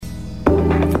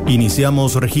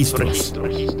Iniciamos registros.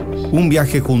 Un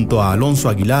viaje junto a Alonso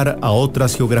Aguilar a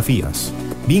otras geografías.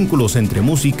 Vínculos entre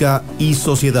música y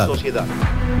sociedad.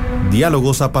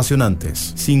 Diálogos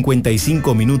apasionantes.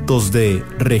 55 minutos de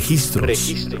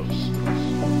registros.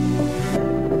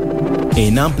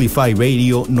 En Amplify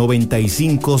Radio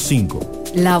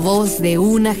 95.5. La voz de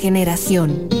una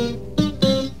generación.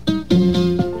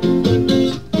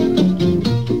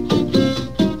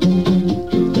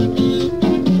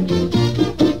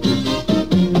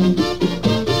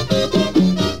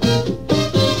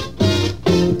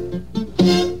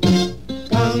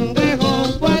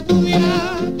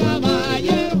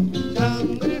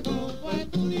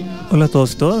 Hola a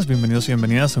todos y todas, bienvenidos y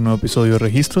bienvenidas a un nuevo episodio de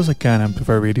Registros acá en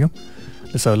Amplify Radio.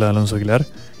 Les habla Alonso Aguilar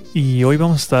y hoy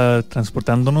vamos a estar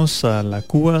transportándonos a la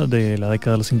Cuba de la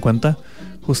década de los 50,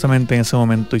 justamente en ese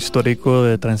momento histórico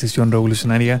de transición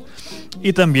revolucionaria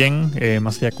y también,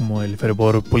 más allá como del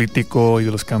fervor político y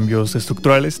de los cambios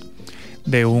estructurales,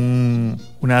 de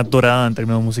una dorada en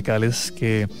términos musicales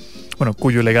que,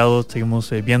 cuyo legado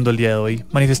seguimos viendo el día de hoy,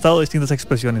 manifestado de distintas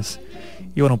expresiones.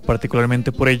 Y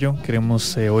particularmente por ello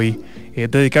queremos hoy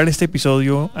dedicar este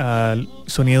episodio al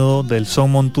sonido del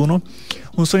son montuno,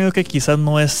 un sonido que quizás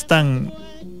no es tan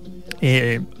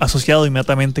asociado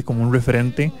inmediatamente como un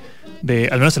referente de,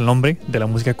 al menos el nombre, de la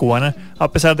música cubana, a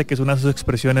pesar de que es una de sus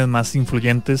expresiones más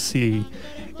influyentes y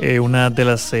una de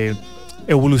las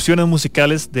evoluciones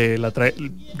musicales de la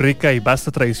rica y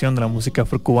vasta tradición de la música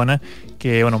afrocubana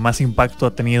que más impacto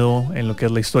ha tenido en lo que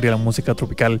es la historia de la música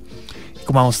tropical,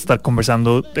 como vamos a estar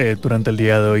conversando durante el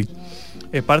día de hoy.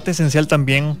 Parte esencial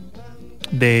también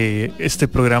de este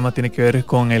programa tiene que ver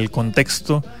con el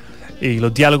contexto y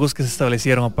los diálogos que se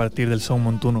establecieron a partir del son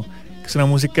montuno, que es una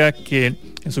música que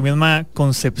en su misma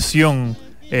concepción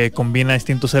combina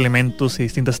distintos elementos y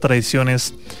distintas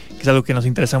tradiciones, que es algo que nos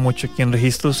interesa mucho aquí en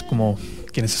Registros, como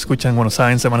quienes escuchan,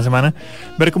 saben, semana a semana,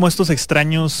 ver cómo estos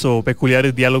extraños o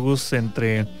peculiares diálogos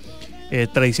entre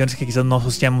tradiciones que quizás no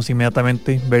asociamos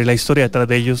inmediatamente, ver la historia detrás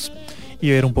de ellos y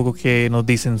ver un poco qué nos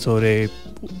dicen sobre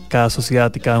cada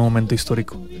sociedad y cada momento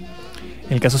histórico.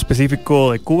 En el caso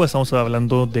específico de Cuba estamos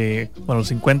hablando de los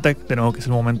 50, de nuevo, que es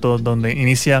el momento donde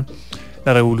inicia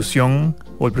la revolución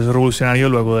o el proceso revolucionario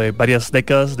luego de varias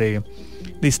décadas de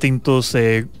distintos,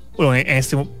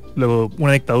 luego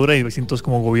una dictadura y distintos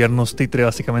como gobiernos títere,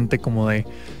 básicamente como de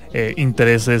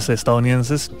intereses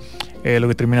estadounidenses, lo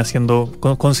que termina siendo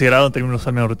considerado en términos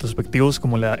al menos retrospectivos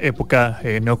como la época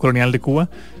neocolonial de Cuba,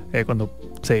 cuando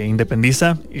se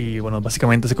independiza y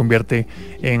básicamente se convierte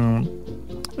en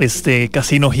este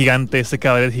casino gigante, este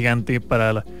cabaret gigante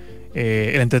para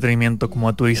el entretenimiento como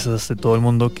a turistas de todo el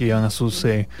mundo que llevan a sus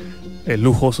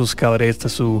lujos, sus cabarets, a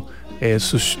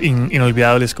sus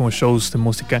inolvidables como shows de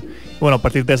música. A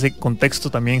partir de ese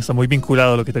contexto también está muy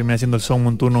vinculado a lo que termina siendo el son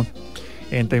montuno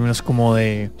en términos como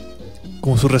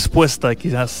su respuesta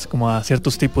quizás como a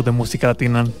ciertos tipos de música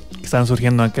latina que estaban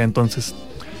surgiendo en aquel entonces,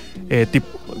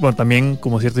 también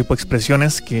como cierto tipo de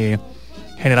expresiones que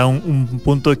generaron un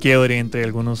punto de quiebre entre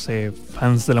algunos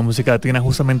fans de la música latina,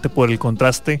 justamente por el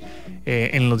contraste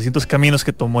en los distintos caminos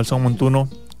que tomó el son montuno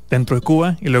dentro de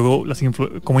Cuba y luego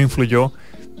cómo influyó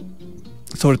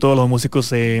sobre todo a los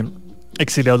músicos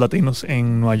exiliados latinos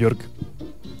en Nueva York,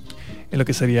 en lo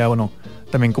que sería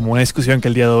también como una discusión que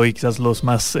el día de hoy quizás los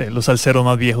salseros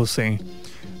más viejos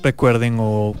recuerden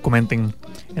o comenten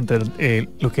entre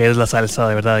lo que es la salsa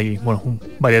de verdad y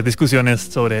varias discusiones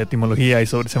sobre etimología y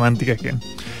sobre semántica en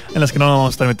las que no nos vamos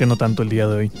a estar metiendo tanto el día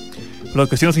de hoy. Pero lo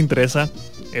que sí nos interesa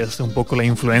es un poco la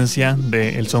influencia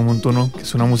del son montuno, que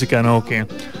es una música de nuevo que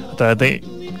a través de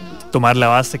tomar la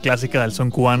base clásica del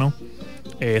son cubano,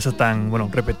 esa tan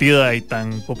repetida y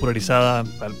tan popularizada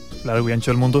al largo y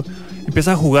ancho del mundo,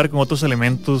 empieza a jugar con otros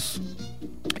elementos,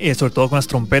 sobre todo con las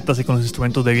trompetas y con los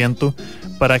instrumentos de viento,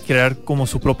 para crear como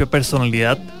su propia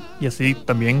personalidad y así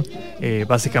también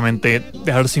básicamente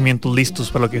dejar los cimientos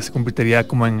listos para lo que se convertiría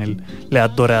como en la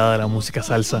edad dorada de la música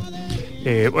salsa.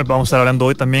 Vamos a estar hablando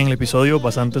hoy también en el episodio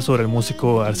bastante sobre el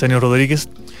músico Arsenio Rodríguez,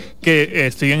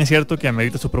 que si bien es cierto que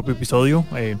amerita su propio episodio,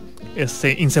 es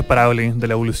inseparable de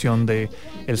la evolución del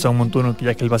son montuno,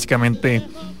 ya que él básicamente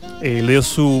le dio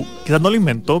quizás no lo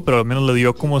inventó, pero al menos le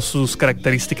dio como sus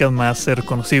características más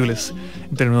reconocibles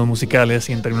en términos musicales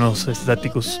y en términos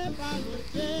estéticos.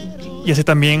 Y así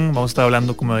también vamos a estar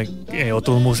hablando como de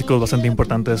otros músicos bastante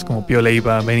importantes como Pío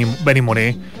Leiva, Benny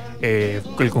Moré,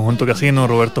 el conjunto Casino,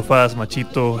 Roberto Faz,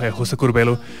 Machito, José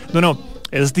Curbelo.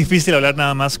 Es difícil hablar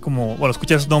nada más como,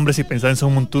 escuchar sus nombres y pensar en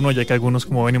son montuno, ya que algunos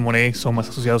como Benny Moré son más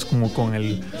asociados como con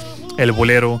el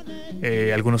bolero,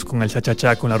 algunos con el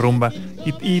cha-cha-cha, con la rumba.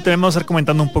 Y también vamos a estar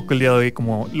comentando un poco el día de hoy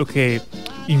como lo que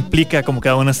implica como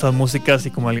cada una de estas músicas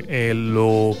y como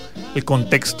el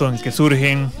contexto en el que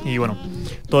surgen y bueno,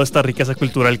 toda esta riqueza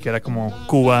cultural que era como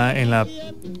Cuba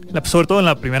sobre todo en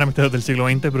la primera mitad del siglo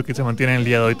XX, pero que se mantiene en el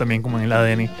día de hoy también como en el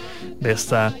ADN de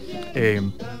esta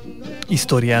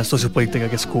historia sociopolítica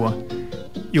que es Cuba.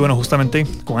 Y bueno, justamente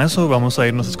con eso vamos a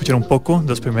irnos a escuchar un poco de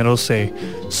los primeros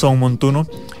son montuno.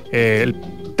 El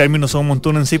término son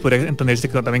montuno en sí podría entenderse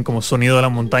también como sonido de la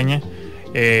montaña,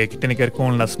 que tiene que ver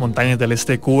con las montañas del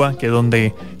este de Cuba, que es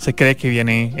donde se cree que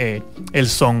viene el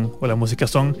son o la música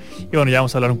son. Y bueno, ya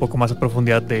vamos a hablar un poco más a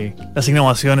profundidad de las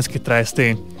innovaciones que trae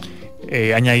este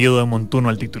añadido de montuno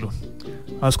al título.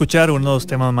 Vamos a escuchar uno de los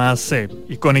temas más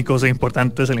icónicos e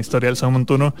importantes en la historia del son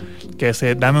montuno, que es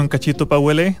Dame un cachito pa'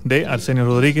 huele de Arsenio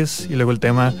Rodríguez, y luego el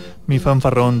tema Mi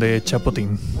fanfarrón de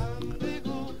Chapotín.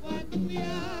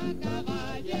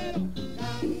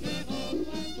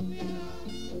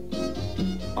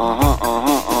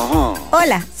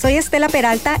 Hola, soy Estela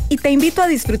Peralta y te invito a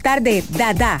disfrutar de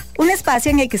Dada, un espacio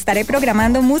en el que estaré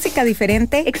programando música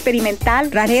diferente,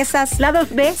 experimental, rarezas, lados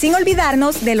B, sin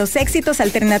olvidarnos de los éxitos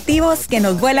alternativos que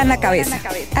nos vuelan la cabeza.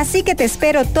 Así que te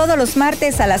espero todos los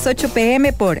martes a las 8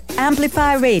 p.m. por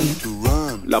Amplify Radio.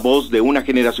 La voz de una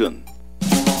generación.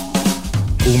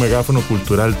 Un megáfono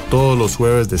cultural todos los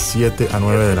jueves de 7 a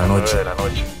 9 de la noche.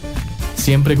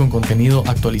 Siempre con contenido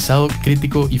actualizado,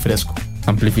 crítico y fresco.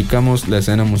 Amplificamos la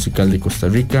escena musical de Costa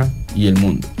Rica y el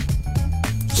mundo.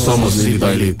 Somos Lead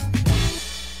by Lead.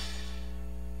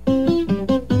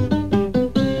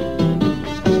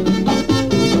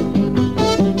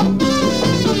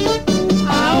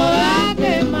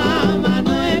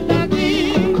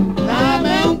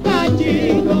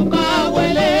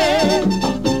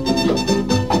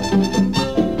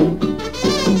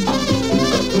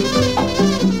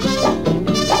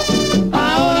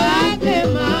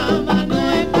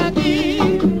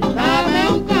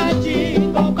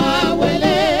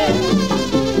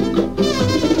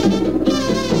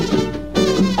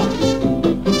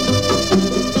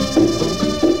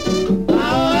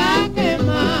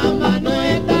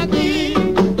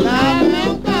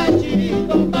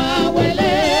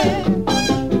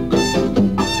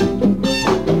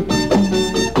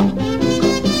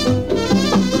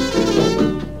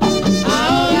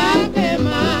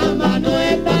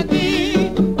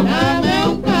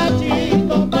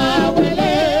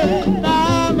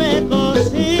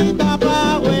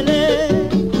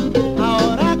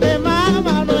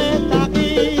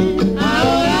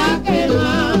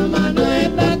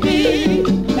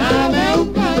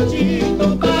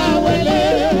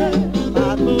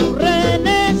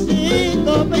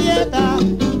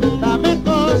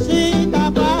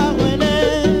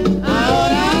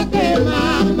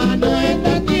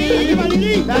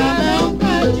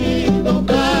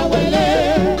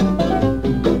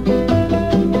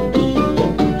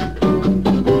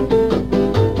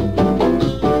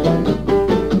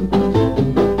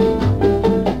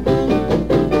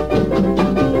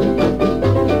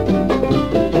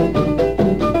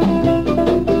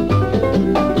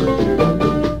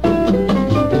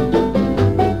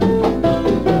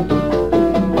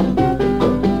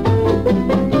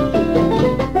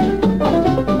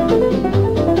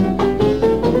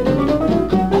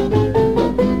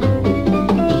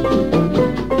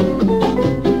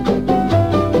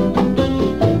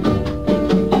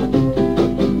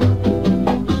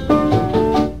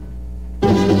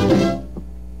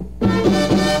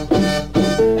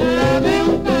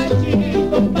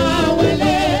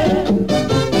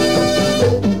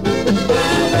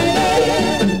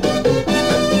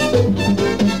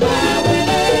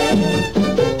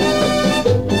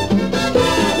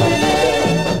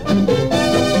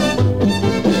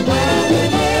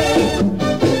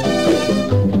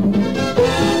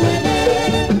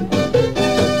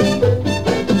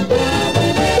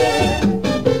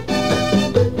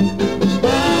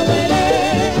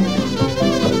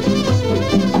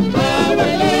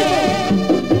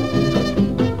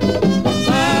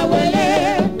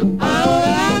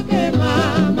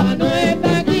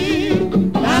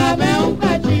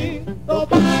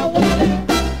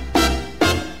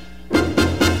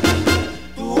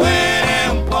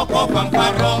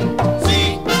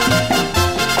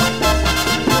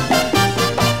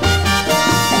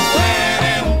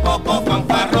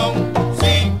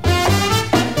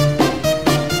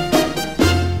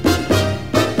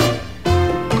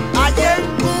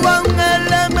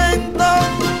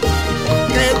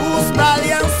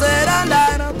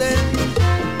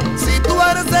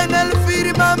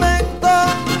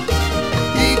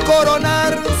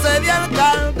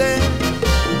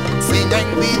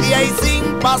 envidia y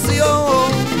sin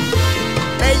pasión,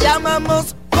 le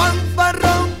llamamos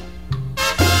fanfarrón.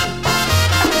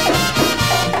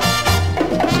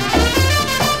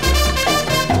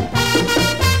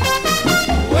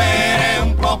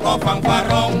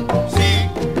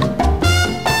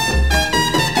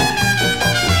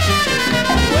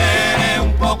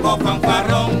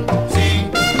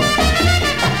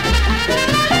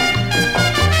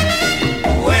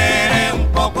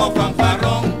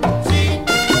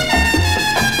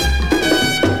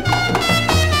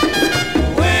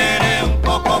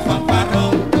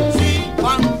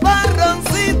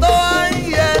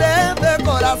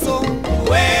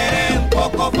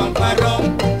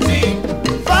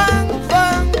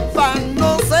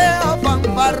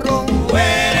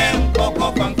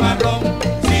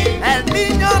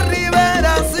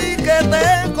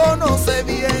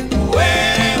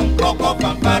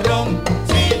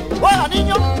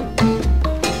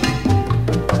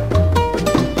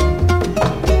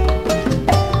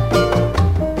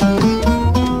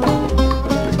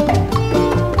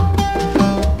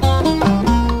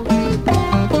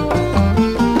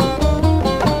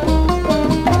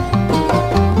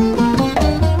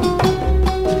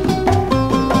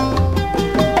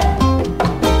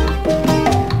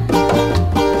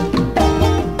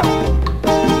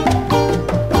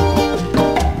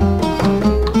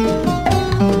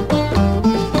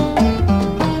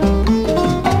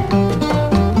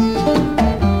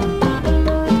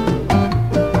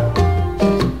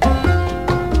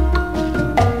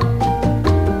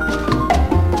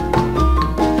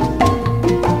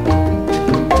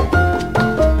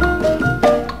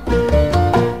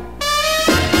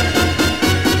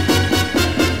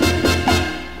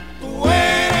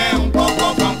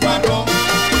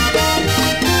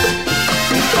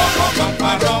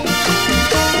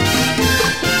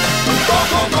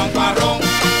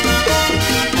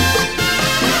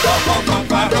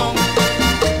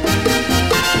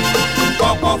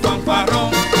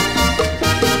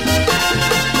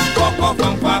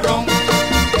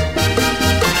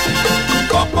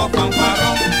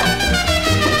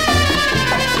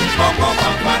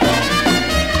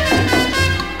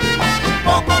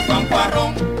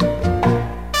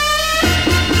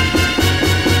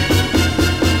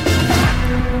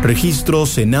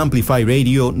 Registros en Amplify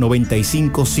Radio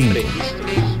 95.5.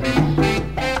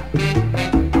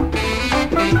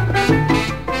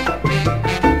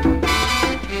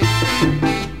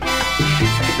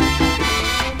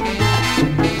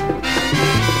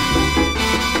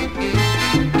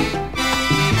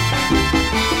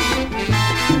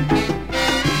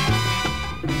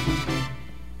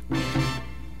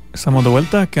 Estamos de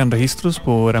vuelta acá en Registros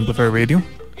por Amplify Radio.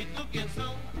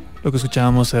 Lo que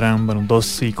escuchábamos eran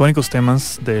dos icónicos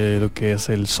temas de lo que es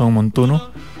el son montuno,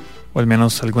 o al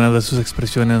menos algunas de sus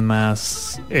expresiones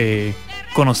más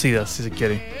conocidas, si se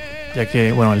quiere, ya que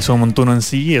el son montuno en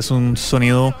sí es un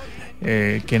sonido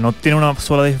que no tiene una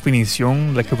sola definición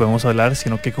de la que podemos hablar,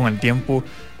 sino que con el tiempo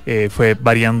fue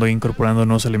variando e incorporando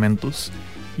nuevos elementos.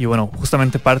 Y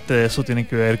justamente parte de eso tiene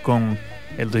que ver con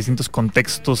los distintos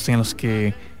contextos en los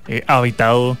que ha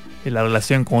habitado la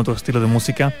relación con otros estilos de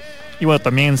música. Y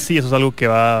también en sí eso es algo que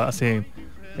va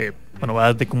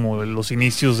desde como los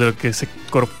inicios de lo que se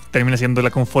termina siendo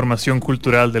la conformación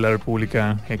cultural de la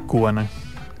República Cubana.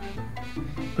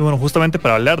 Y justamente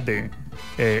para hablar de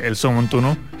el son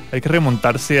montuno hay que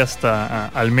remontarse hasta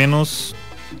al menos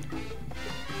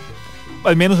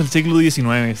el siglo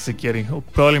XIX, si se quiere, o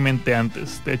probablemente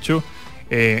antes. De hecho,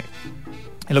 en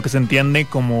lo que se entiende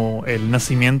como el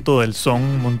nacimiento del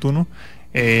son montuno,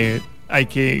 hay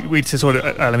que irse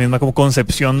a la misma como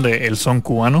concepción del son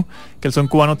cubano, que el son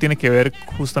cubano tiene que ver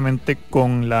justamente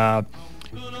con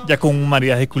un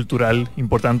maridaje cultural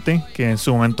importante, que en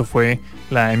su momento fue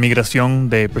la emigración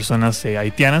de personas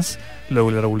haitianas,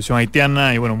 luego la revolución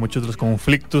haitiana y muchos de los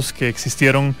conflictos que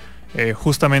existieron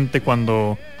justamente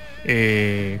cuando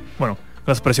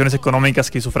las presiones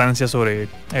económicas que hizo Francia sobre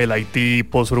el Haití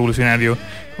post-revolucionario.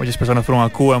 Muchas personas fueron a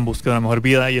Cuba en busca de una mejor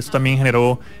vida, y eso también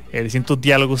generó distintos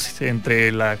diálogos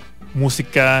entre la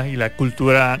música y la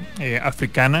cultura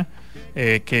africana,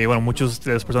 que muchas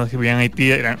de las personas que vivían en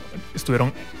Haití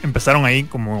empezaron ahí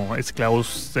como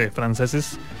esclavos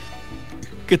franceses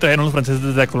que trajeron los franceses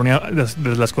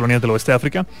desde las colonias del oeste de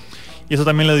África, y eso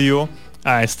también le dio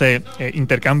a este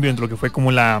intercambio entre lo que fue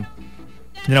como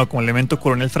como elemento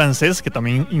colonial francés, que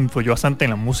también influyó bastante en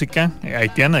la música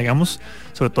haitiana, digamos,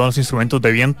 sobre todo en los instrumentos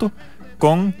de viento,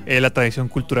 con la tradición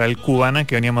cultural cubana,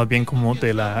 que venía más bien como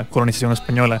de la colonización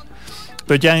española.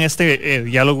 Entonces ya en este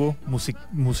diálogo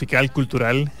musical,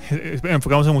 cultural,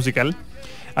 enfocamos en musical,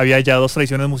 había ya dos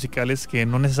tradiciones musicales que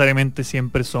no necesariamente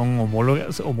siempre son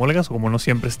homólogas, o como no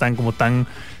siempre están como tan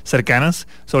cercanas,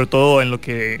 sobre todo en lo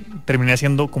que terminé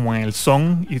siendo como en el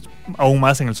son, y aún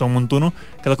más en el son montuno,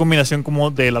 que es la combinación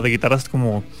como de las de guitarras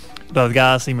como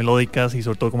rasgadas y melódicas, y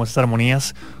sobre todo como esas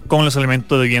armonías con los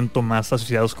elementos de viento más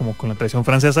asociados como con la tradición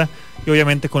francesa, y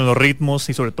obviamente con los ritmos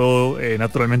y sobre todo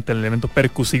naturalmente el elemento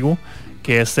percusivo,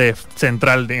 que es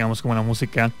central, digamos, como en la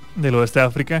música del oeste de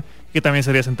África, que también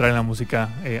sería central en la música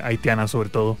haitiana sobre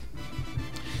todo.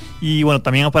 Y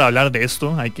también para hablar de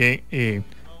esto hay que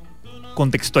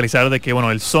contextualizar de que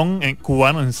el son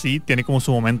cubano en sí tiene como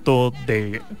su momento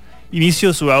de inicio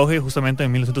de su auge justamente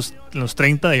en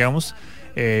 1930, digamos,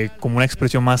 como una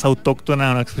expresión más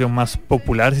autóctona, una expresión más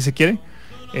popular, si se quiere,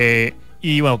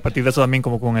 y a partir de eso también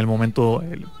como con el momento,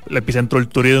 el epicentro del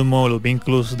turismo, los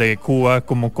vínculos de Cuba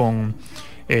como con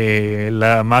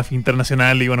la mafia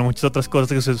internacional y muchas otras cosas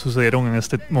que se sucedieron en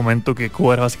este momento, que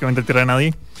Cuba era básicamente tierra de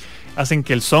nadie, hacen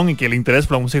que el son y que el interés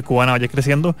por la música cubana vaya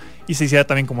creciendo, y se hiciera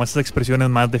también como estas expresiones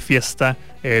más de fiesta,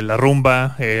 la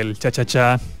rumba, el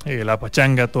cha-cha-cha, la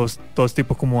pachanga, todos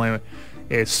tipos como de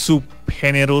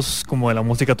subgéneros como de la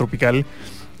música tropical,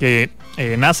 que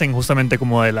nacen justamente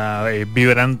como de la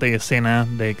vibrante escena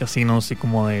de casinos y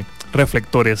como de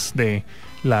reflectores de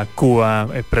la Cuba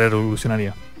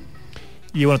pre-revolucionaria.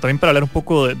 Y también para hablar un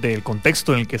poco del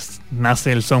contexto en el que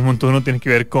nace el son montuno, tiene que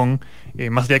ver con,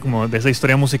 más allá como de esa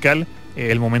historia musical,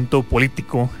 el momento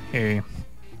político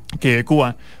que de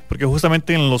Cuba, porque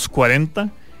justamente en los 40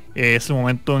 es el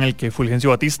momento en el que Fulgencio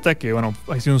Batista, que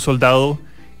ha sido un soldado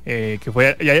que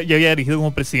ya había dirigido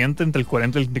como presidente entre el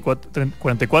 40 y el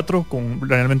 44, con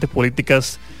realmente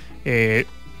políticas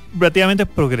relativamente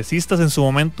progresistas en su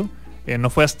momento. No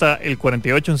fue hasta el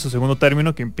 48, en su segundo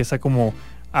término, que empieza como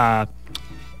a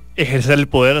ejercer el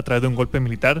poder a través de un golpe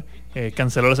militar.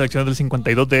 Canceló las elecciones del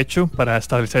 52, de hecho, para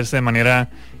establecerse de manera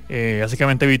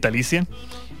básicamente vitalicia.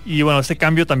 Y este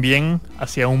cambio también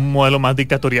hacia un modelo más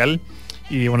dictatorial,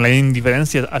 y la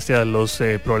indiferencia hacia los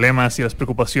problemas y las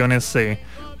preocupaciones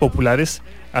populares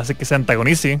hace que se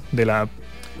antagonice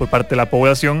por parte de la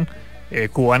población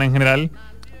cubana en general.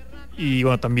 Y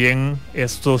también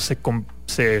esto se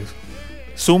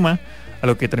suma a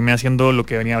lo que termina siendo lo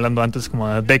que venía hablando antes, como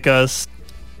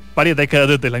varias décadas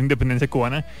desde la independencia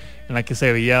cubana, en en la que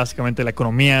se veía básicamente la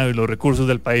economía y los recursos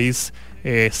del país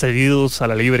cedidos a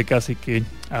la libre, casi que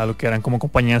a lo que eran como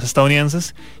compañías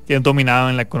estadounidenses, que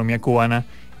dominaban la economía cubana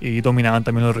y dominaban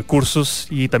también los recursos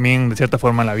y también de cierta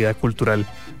forma la vida cultural.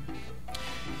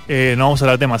 No vamos a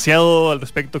hablar demasiado al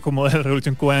respecto como de la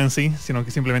Revolución Cubana en sí, sino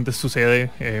que simplemente sucede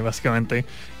básicamente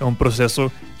en un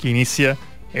proceso que inicia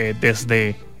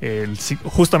desde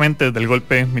justamente desde el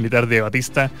golpe militar de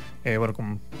Batista,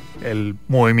 con el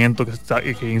movimiento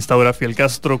que instaura Fidel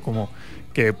Castro, como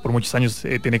que por muchos años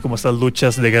tiene como estas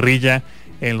luchas de guerrilla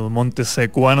en los montes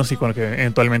cubanos, y con que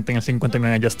eventualmente en el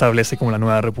 59 ya establece como la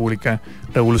nueva República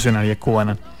Revolucionaria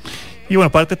Cubana. Y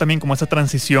bueno, parte también como esta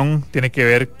transición tiene que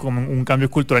ver con un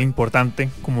cambio cultural importante,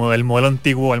 como del modelo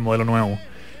antiguo al modelo nuevo,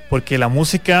 porque la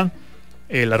música,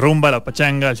 la rumba, la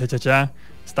pachanga, el cha-cha-cha,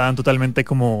 estaban totalmente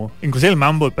como, inclusive el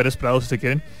mambo, el Pérez Prado si se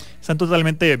quieren, están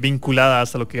totalmente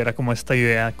vinculadas a lo que era como esta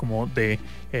idea como de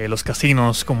los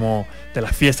casinos, como de la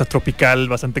fiesta tropical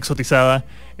bastante exotizada,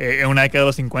 en una década de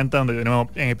los 50, donde de nuevo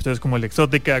en episodios como el de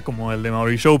Exótica, como el de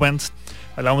Maori Show Bands,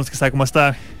 hablábamos que estaba como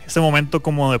este momento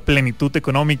como de plenitud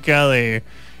económica, de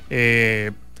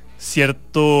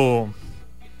cierto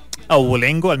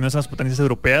abolengo, al menos en las potencias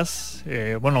europeas,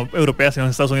 europeas y en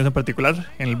los Estados Unidos en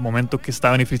particular, en el momento que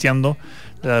está beneficiando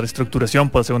de la reestructuración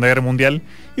por la Segunda Guerra Mundial,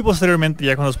 y posteriormente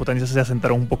ya cuando las potencias se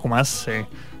asentaron un poco más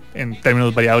en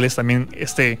términos variables, también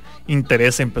este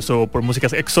interés empezó por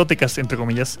músicas exóticas, entre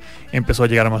comillas, empezó a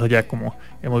llegar más allá, como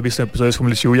hemos visto en episodios como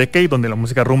el Shibuya Kei, donde la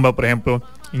música rumba, por ejemplo,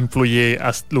 influye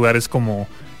a lugares como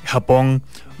Japón,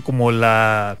 como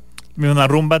una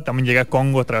rumba también llega a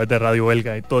Congo a través de radio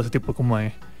belga y todo ese tipo como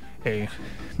de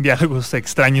diálogos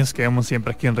extraños que vemos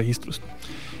siempre aquí en Registros.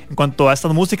 En cuanto a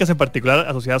estas músicas en particular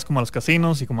asociadas como a los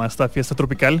casinos y como a esta fiesta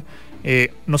tropical,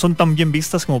 no son tan bien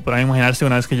vistas como podrán imaginarse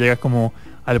una vez que llega como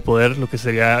al poder lo que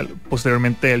sería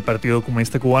posteriormente el Partido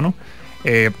Comunista Cubano,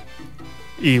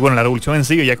 y bueno, la revolución en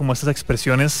sí, ya como estas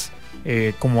expresiones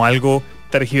como algo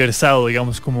tergiversado,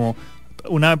 digamos, como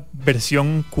una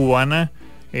versión cubana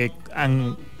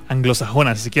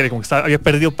anglosajona, si se quiere, como que había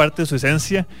perdido parte de su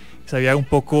esencia, se había un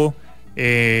poco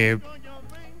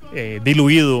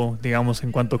diluido, digamos,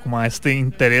 en cuanto como a este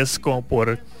interés como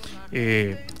por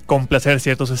complacer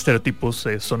ciertos estereotipos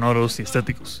sonoros y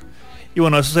estéticos. Y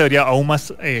bueno, eso se vería aún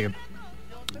más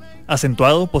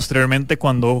acentuado posteriormente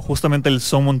cuando justamente el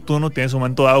son montuno tiene su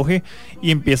momento de auge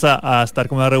y empieza a estar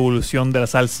como una revolución de la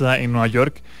salsa en Nueva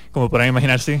York, como podrán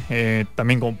imaginarse,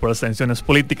 también como por las tensiones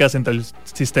políticas entre el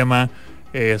sistema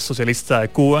socialista de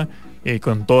Cuba,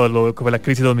 con todo lo que fue la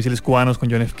crisis de los misiles cubanos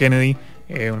con John F. Kennedy,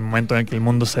 un momento en el que el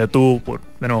mundo se detuvo por,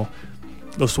 de nuevo,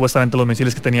 supuestamente los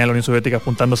misiles que tenía la Unión Soviética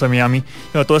apuntándose a Miami.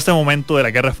 Pero todo este momento de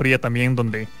la Guerra Fría también,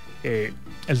 donde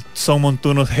el son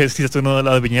montuno es una de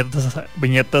las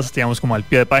viñetas, digamos, como al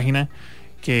pie de página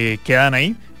que quedan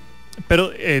ahí, pero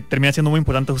termina siendo muy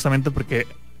importante justamente porque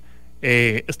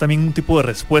es también un tipo de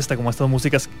respuesta como estas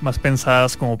músicas más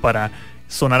pensadas como para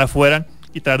sonar afuera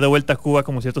y traer de vuelta a Cuba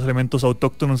como ciertos elementos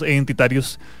autóctonos e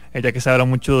identitarios, ya que se habla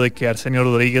mucho de que Arsenio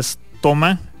Rodríguez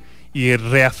toma y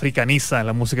reafricaniza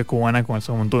la música cubana con el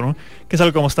son montuno, que es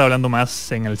algo que vamos a estar hablando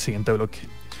más en el siguiente bloque.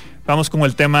 Vamos con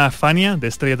el tema Fania de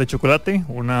Estrellas de Chocolate,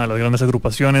 una de las grandes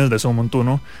agrupaciones de son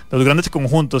montuno, de los grandes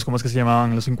conjuntos como es que se llamaban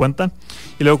en los 50,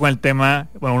 y luego con el tema,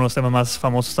 uno de los temas más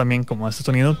famosos también como este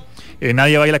sonido,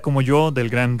 Nadie baila como yo, del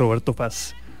gran Roberto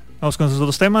Paz. Vamos con esos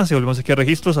dos temas y volvemos aquí a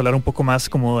Registros a hablar un poco más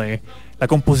como de la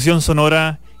composición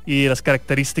sonora y de las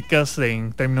características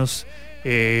en términos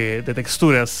de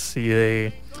texturas y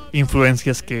de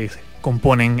influencias que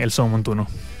componen el son montuno.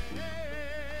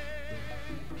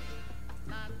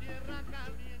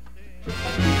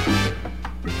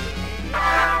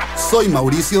 Soy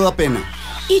Mauricio da Pena.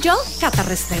 Y yo, Cata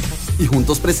Restrepo. Y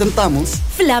juntos presentamos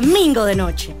Flamingo de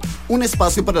Noche, un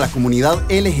espacio para la comunidad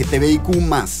LGTBIQ+.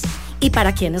 y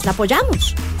para quienes la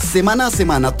apoyamos. Semana a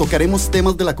semana tocaremos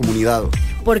temas de la comunidad.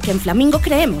 Porque en Flamingo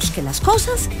creemos que las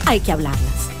cosas hay que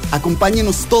hablarlas.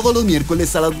 Acompáñenos todos los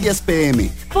miércoles a las 10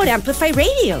 p.m. por Amplify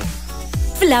Radio.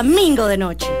 Flamingo de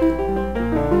Noche.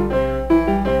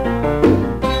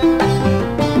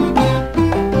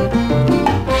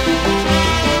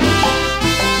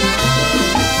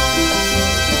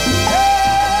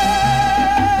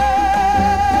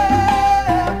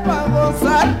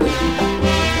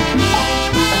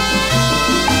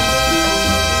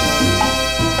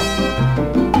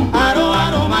 Aro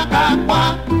aro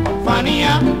macacua,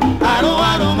 aro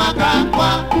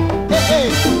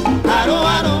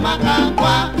aro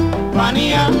macacua,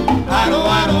 fanía,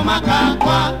 aro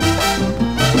macacua.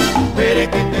 Pere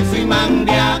que te soy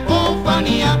mandiaco,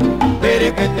 fanía,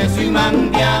 pere que te soy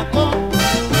mandiaco,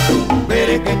 pere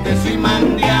Pere que te soy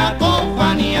mandiaco,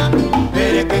 Fania,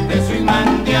 pere que te soy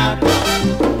mandiaco.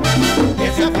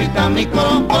 Que se frita mi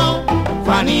croco,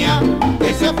 Fania,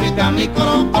 que se frita mi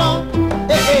croco.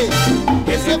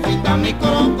 Que se frita mi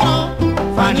croco,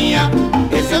 Fania,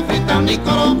 que se frita mi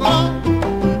croco.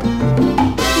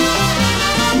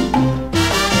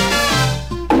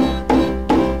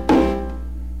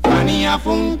 Fania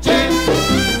funche.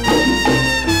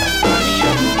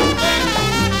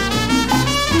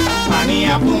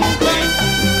 Fania funche,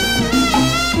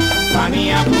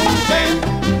 Fania funche,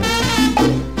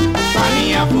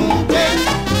 Fania funche,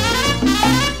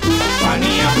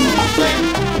 Fania funche,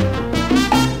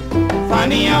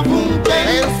 Fania funche.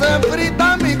 Se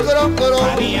frita mi crocro,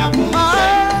 Fania funche,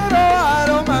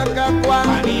 aro macacua.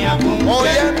 Fania funche.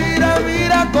 Oye, mira,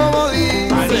 mira como dice.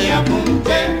 Fania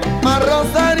funche, Más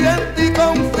Rosario en ti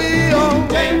confío,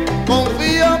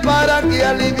 confío para que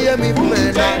alivie mi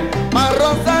pena. Más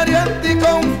Rosario en ti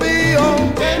confío,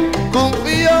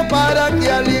 confío para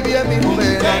que alivie mi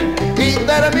pena y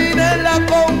termine la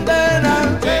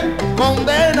condena,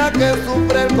 condena que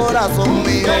sufre el corazón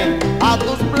mío. A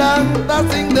tus plantas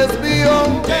sin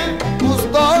desvío,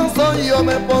 gustoso yo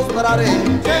me postraré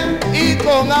y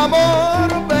con amor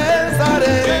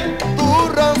besaré tu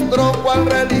rostro cual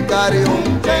relicario.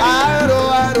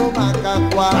 Aro, aro,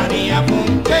 macacua. Fania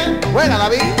funche. Buena, la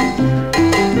vi.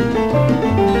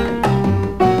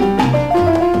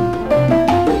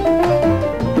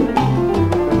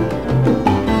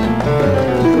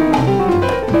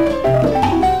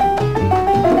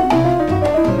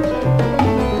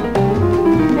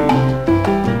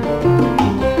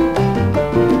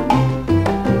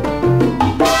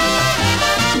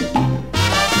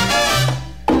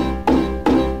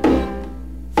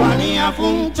 Fania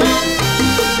funche.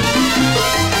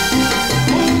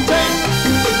 Funche.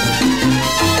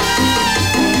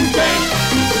 Funche.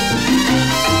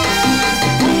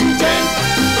 Funche. Funche.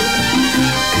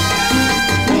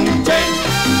 Funche.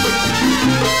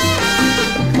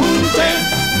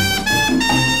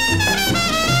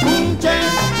 Funche.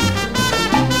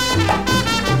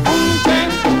 Funche.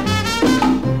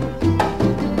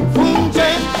 Funche.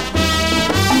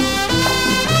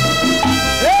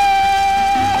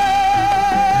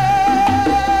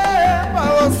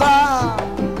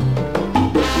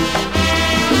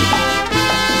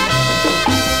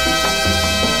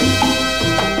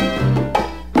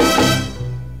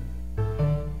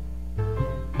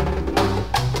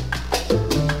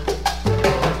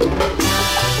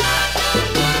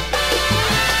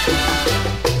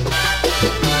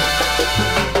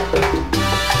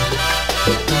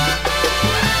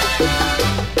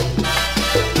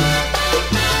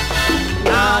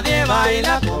 Nadie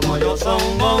baila como yo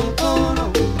son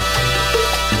montuno.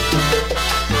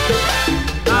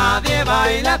 Nadie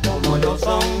baila como yo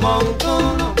son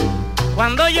montuno.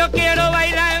 Cuando yo quiero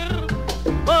bailar,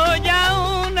 voy a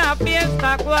una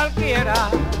fiesta cualquiera.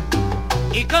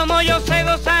 Y como yo sé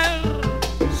gozar,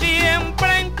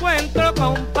 siempre encuentro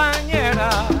compañera.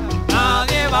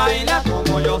 Nadie baila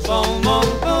como yo son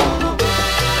montuno.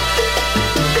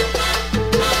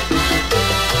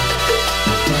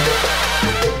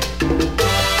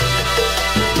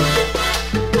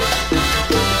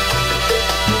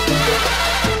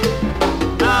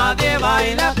 Nadie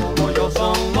baila como yo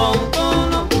son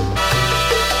montuno.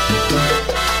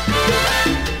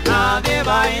 Nadie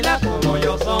baila como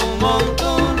yo son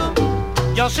montuno.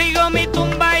 Yo sigo mi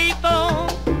tumbadito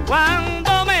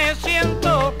cuando me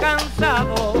siento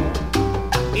cansado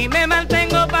y me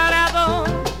mantengo parado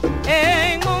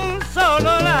en un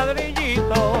solo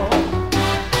ladrillito.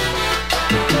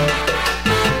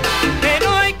 Que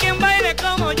no hay quien baile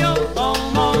como yo.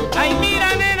 Ay,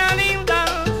 mira, nena linda,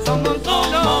 son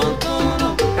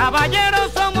montuno.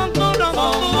 Caballeros son montuno,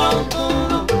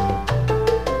 montuno.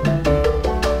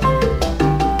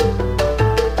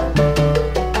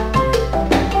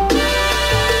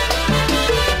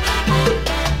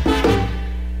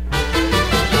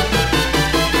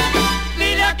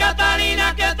 Dile a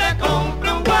Catalina que te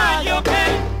compre un guayo, que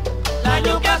la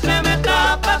lluvia se me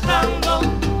está pasando.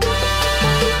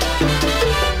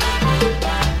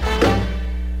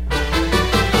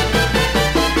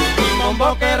 Un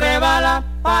bombo que rebala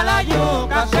pa' la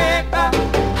yuca seca,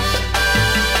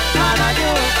 pa' la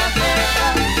yuca seca,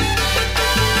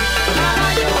 pa' la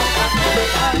yuca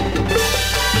seca,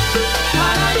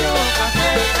 pa' la yuca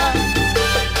seca,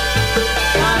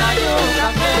 pa' la yuca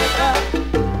seca.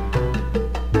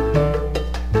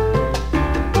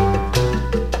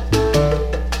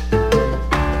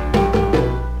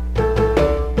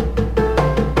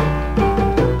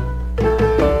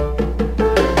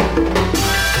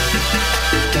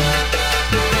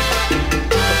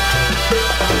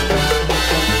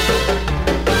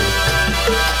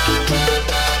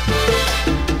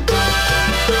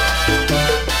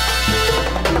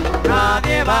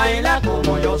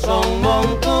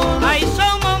 montuno. Ay,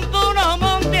 son montuno,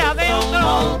 monte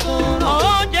adentro.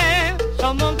 Oye,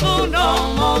 son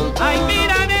montuno. Ay,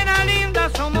 mira, nena linda,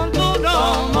 son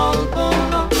montuno.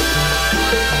 Montuno.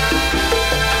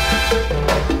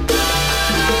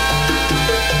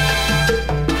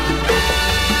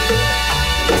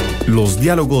 Los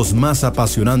diálogos más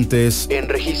apasionantes en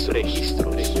registros.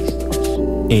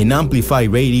 En Amplify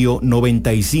Radio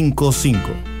 95.5.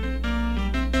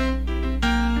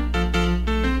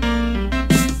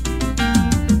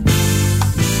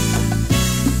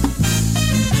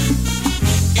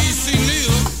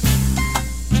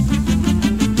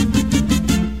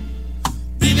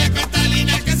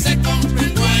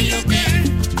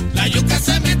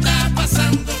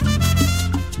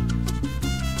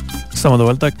 Estamos de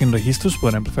vuelta aquí en Registros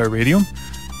por Amplify Radio.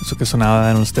 Eso que sonaba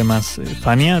en los temas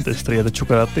Fania, de Estrellas de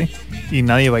Chocolate, y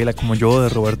Nadie Baila Como Yo, de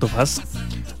Roberto Faz.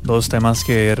 Dos temas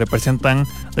que representan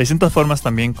de distintas formas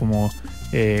también como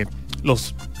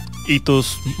los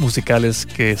hitos musicales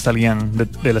que salían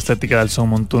de la estética del son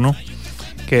montuno,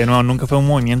 que no, nunca fue un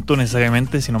movimiento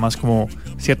necesariamente, sino más como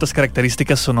ciertas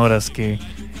características sonoras que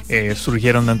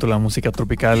surgieron dentro de la música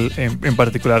tropical, en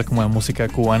particular como la música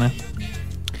cubana.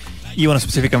 Y bueno,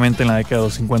 específicamente en la década de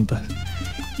los 50.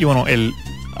 Y bueno,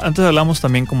 antes hablamos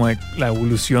también como de la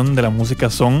evolución de la música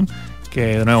son,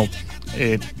 que de nuevo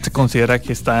se considera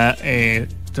que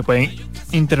se puede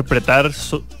interpretar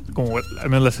como al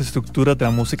menos las estructuras de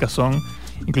la música son,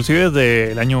 inclusive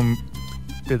desde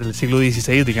el siglo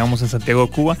XVI, digamos, en Santiago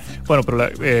de Cuba. Bueno, pero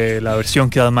la versión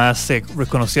queda más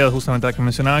reconocida, justamente la que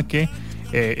mencionaba, que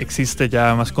existe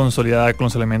ya más consolidada con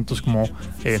los elementos como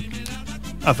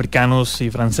africanos y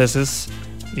franceses,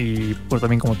 y pues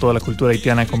también como toda la cultura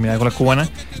haitiana combinada con la cubana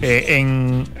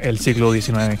en el siglo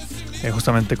XIX,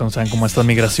 justamente cuando se dan como estas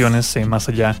migraciones más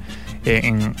allá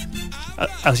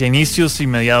hacia inicios y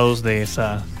mediados de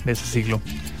ese siglo.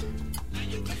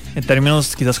 En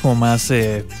términos quizás como más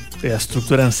de la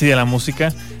estructura en sí de la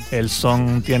música, el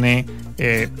son tiene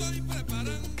que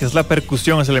es la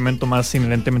percusión, es el elemento más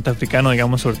inherentemente africano,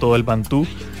 digamos, sobre todo el bantú,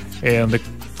 donde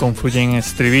confluyen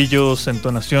estribillos,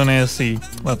 entonaciones y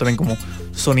bueno, también como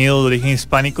sonido de origen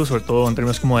hispánico, sobre todo en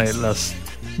términos como de las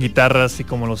guitarras y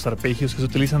como los arpegios que se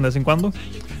utilizan de vez en cuando.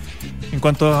 En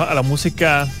cuanto a la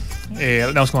música,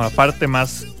 digamos como la parte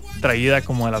más traída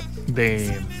como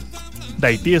de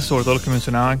Haití, es sobre todo lo que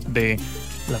mencionaba, de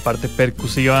la parte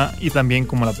percusiva y también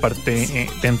como la parte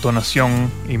de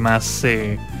entonación y más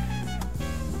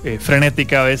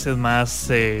frenética, a veces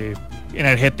más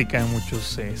energética en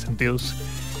muchos sentidos.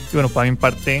 Y bueno, para mi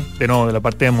parte, de nuevo, de la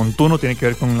parte de montuno, tiene que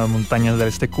ver con las montañas del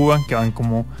este de Cuba, que van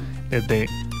como desde,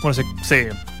 bueno, se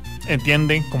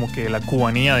entiende como que la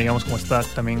cubanía, digamos, como está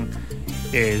también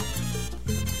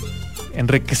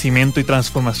enriquecimiento y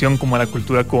transformación como la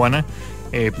cultura cubana,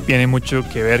 tiene mucho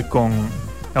que ver con,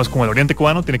 digamos, como el oriente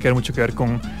cubano, tiene que ver mucho que ver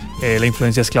con la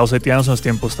influencia de esclavos haitianos en los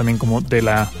tiempos también como de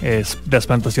las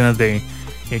plantaciones de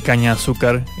caña de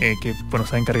azúcar, que bueno,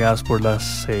 están encargadas por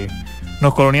las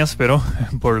no colonias, pero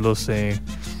por los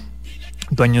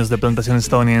dueños de plantaciones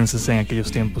estadounidenses en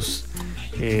aquellos tiempos,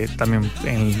 también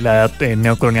en la edad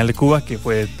neocolonial de Cuba, que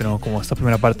fue de nuevo como esta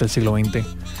primera parte del siglo XX.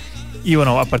 Y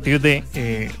bueno, a partir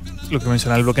de lo que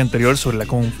mencionaba el bloque anterior sobre la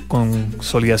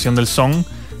consolidación del son,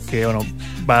 que bueno,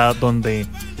 va donde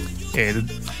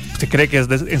se cree que es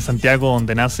en Santiago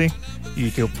donde nace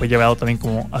y que fue llevado también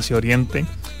como hacia Oriente,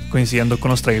 coincidiendo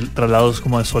con los traslados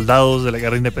como de soldados de la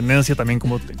guerra de independencia, también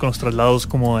como con los traslados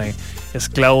como de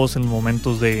esclavos en los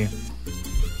momentos de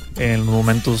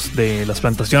las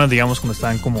plantaciones, digamos, cuando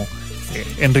estaban como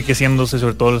enriqueciéndose,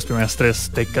 sobre todo las primeras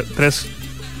 3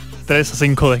 a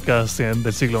 5 décadas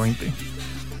del siglo XX.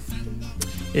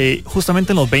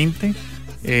 Justamente en los 20,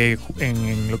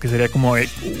 en lo que sería como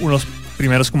unos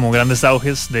primeros como grandes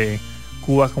auges de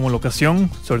Cuba como locación,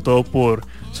 sobre todo por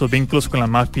sus vínculos con la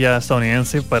mafia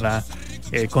estadounidense para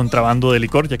contrabando de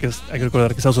licor, ya que hay que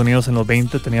recordar que Estados Unidos en los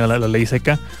 20 tenía la ley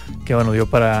seca, que bueno, dio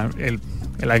para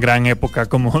la gran época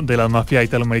como de la mafia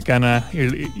italoamericana,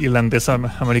 irlandesa,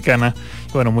 americana,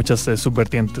 y bueno, muchas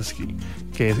subvertientes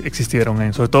que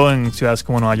existieron, sobre todo en ciudades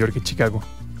como Nueva York y Chicago.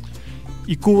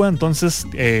 Y Cuba, entonces,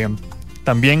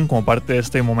 también como parte de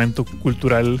este momento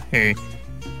cultural,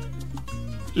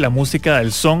 la música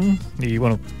del son, y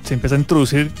bueno, se empieza a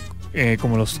introducir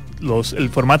como el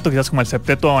formato quizás como el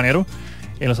septeto habanero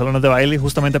en los salones de baile,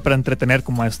 justamente para entretener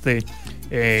como esta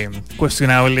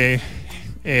cuestionable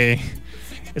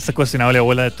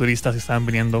ola de turistas que estaban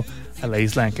viniendo a la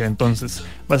isla en aquel entonces.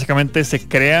 Básicamente se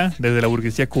crea desde la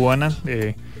burguesía cubana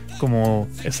como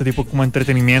este tipo como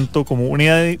entretenimiento, como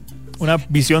una una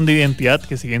visión de identidad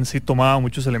que si bien sí tomaba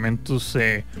muchos elementos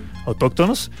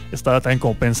autóctonos, estaba también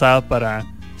como pensada para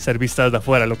ser vista desde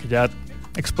afuera, lo que ya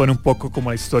expone un poco como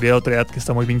la historia de otredad que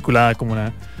está muy vinculada como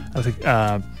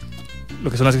a lo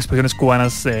que son las expresiones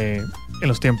cubanas en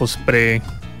los tiempos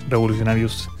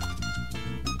pre-revolucionarios.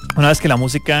 Una vez que la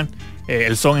música,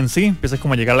 el son en sí, empieza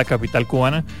como a llegar a la capital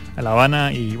cubana, a La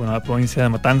Habana y bueno, a la provincia de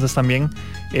Matanzas también,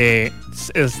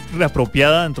 es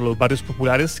reapropiada entre los barrios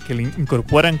populares que le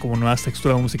incorporan como nuevas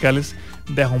texturas musicales,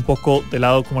 deja un poco de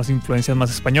lado como las influencias más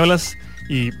españolas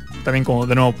y también como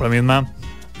de nuevo por la misma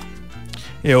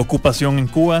ocupación en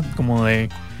Cuba, como de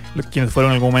quienes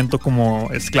fueron en algún momento como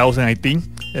esclavos en Haití,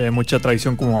 mucha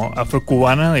tradición como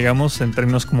afrocubana, digamos, en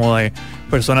términos como de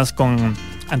personas con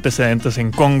antecedentes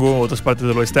en Congo u otras partes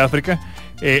del oeste de África,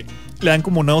 le dan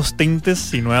como nuevos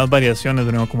tintes y nuevas variaciones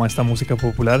de nuevo como a esta música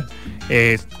popular,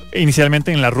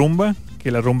 inicialmente en la rumba,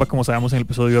 que la rumba, como sabemos en el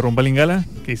episodio de Rumba Lingala,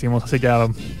 que hicimos hace ya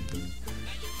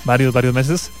varios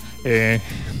meses,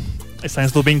 están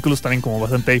estos vínculos también como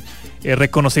bastante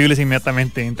reconocibles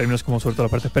inmediatamente en términos como sobre todo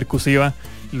la parte percusiva,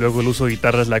 y luego el uso de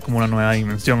guitarras le da como una nueva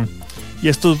dimensión. Y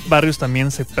estos barrios también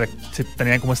se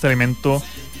tenían como este elemento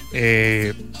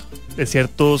de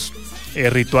ciertos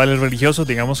rituales religiosos,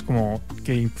 digamos, como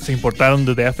que se importaron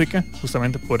desde África,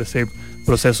 justamente por ese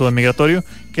proceso migratorio,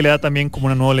 que le da también como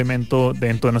un nuevo elemento de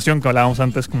entonación que hablábamos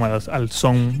antes, como al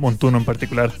son montuno en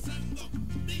particular.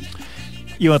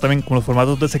 Y bueno, también como los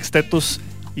formatos de sextetos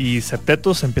y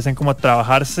septetos empiezan como a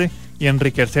trabajarse y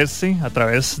enriquecerse a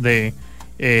través de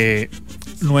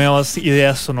nuevas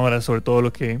ideas sonoras, sobre todo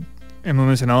lo que hemos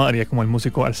mencionado haría como el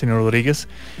músico Arsenio Rodríguez,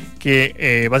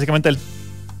 que básicamente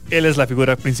él es la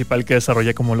figura principal que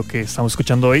desarrolla como lo que estamos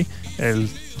escuchando hoy. El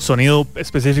sonido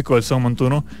específico del son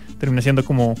montuno termina siendo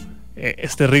como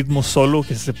este ritmo solo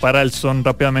que se separa del son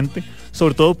rápidamente,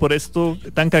 sobre todo por esto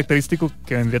tan característico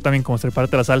que vendría también como ser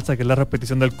parte de la salsa, que es la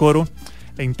repetición del coro,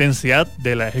 la intensidad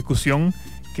de la ejecución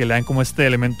que le dan como este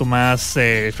elemento más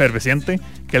efervesciente,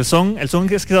 que el son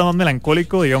que es quizás más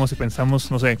melancólico, digamos, si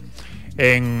pensamos, no sé,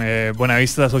 en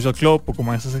Buenavista Social Club o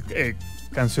como esas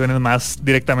canciones más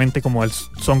directamente como el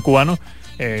son cubano,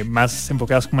 más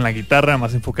enfocadas como en la guitarra,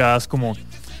 más enfocadas como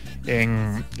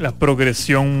en la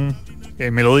progresión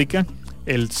melódica.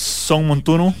 El son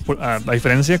montuno, a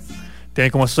diferencia, tiene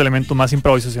como estos elementos más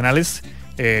improvisacionales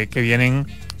que vienen,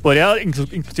 podría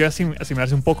inclusive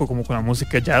asimilarse un poco como con la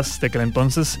música jazz de aquel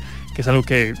entonces, que es algo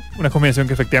que, una combinación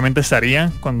que efectivamente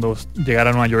estaría cuando llegara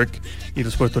a Nueva York y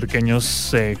los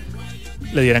puertorriqueños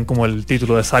le dieran como el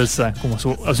título de salsa, como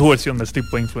a su versión de este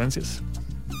tipo de influencias.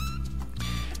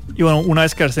 Y bueno, una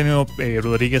vez que Arsenio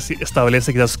Rodríguez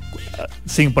establece, quizás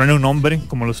sin poner un nombre,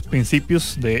 como los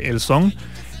principios del son,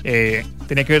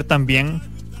 tenía que ver también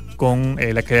con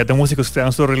la calidad de músicos que estaban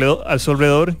a su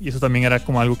alrededor, y eso también era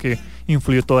como algo que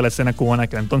influyó toda la escena cubana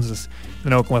que entonces, de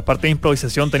nuevo, como parte de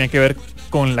improvisación, tenía que ver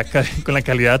con la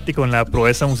calidad y con la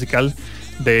proeza musical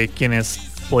de quienes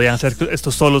podían hacer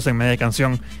estos solos en media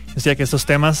canción. Decía que estos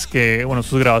temas, que bueno,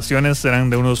 sus grabaciones eran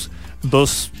de unos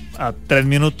 2 a 3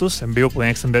 minutos, en vivo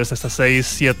podían extenderse hasta 6,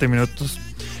 7 minutos,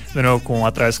 de nuevo como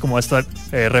a través como esta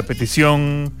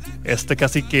repetición,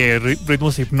 casi que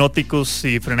ritmos hipnóticos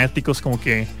y frenéticos como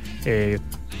que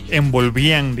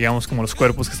envolvían, digamos, como los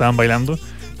cuerpos que estaban bailando,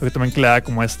 lo que también le da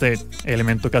como este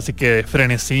elemento casi que de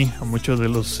frenesí a muchos de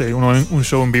los un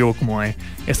show en vivo como de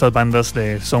estas bandas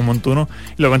de son montuno.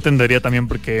 Y luego entendería también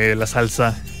porque la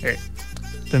salsa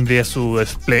tendría su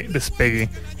despegue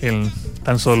en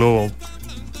tan solo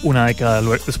una década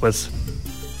después.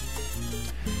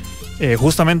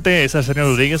 Justamente es Arsenio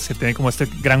Rodríguez que tiene como este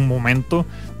gran momento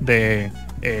de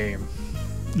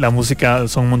la música del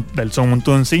son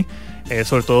montuno en sí,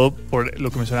 sobre todo por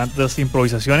lo que mencioné antes, las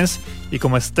improvisaciones y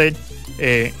como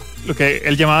lo que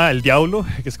él llamaba el diablo,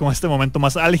 que es como este momento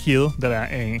más álgido de la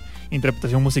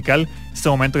interpretación musical, este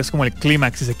momento que es como el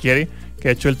clímax, si se quiere, que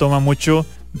de hecho él toma mucho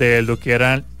de lo que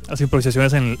eran las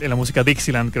improvisaciones en la música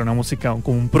Dixieland, que era una música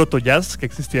como un proto jazz que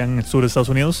existía en el sur de Estados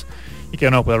Unidos, y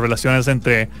que no, pues las relaciones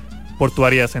entre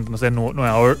portuarias entre, no sé,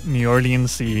 New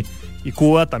Orleans y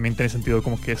Cuba también tiene sentido,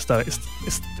 como que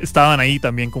estaban ahí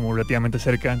también como relativamente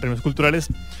cerca en términos culturales,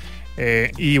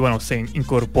 y bueno, se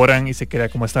incorporan y se crea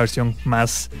como esta versión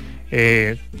más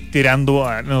tirando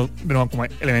a como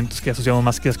elementos que asociamos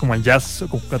más que es como el jazz,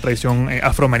 como la tradición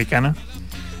afroamericana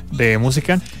de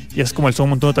música, y es como el son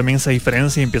montuno también se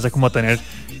diferencia y empieza como a tener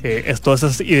todas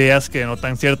esas ideas que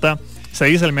denotan cierta, se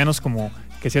dice al menos como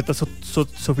que cierta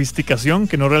sofisticación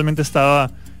que no realmente estaba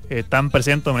tan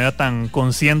presente de manera tan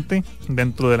consciente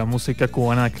dentro de la música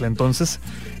cubana de aquel entonces.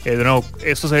 De nuevo,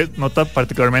 esto se nota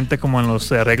particularmente como en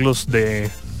los arreglos de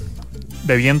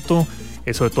viento,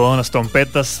 sobre todo en las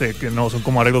trompetas, que no son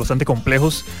como arreglos bastante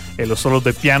complejos, los solos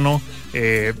de piano,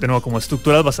 de nuevo como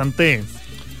estructuras bastante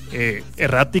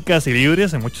erráticas y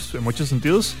libres en muchos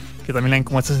sentidos, que también le dan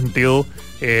como este sentido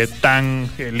tan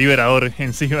liberador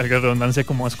en sí, valga la redundancia,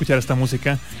 como escuchar esta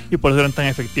música, y por eso eran tan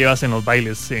efectivas en los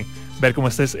bailes. Ver como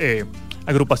estas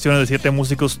agrupaciones de 7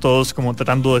 músicos, todos como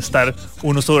tratando de estar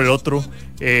uno sobre el otro,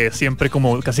 siempre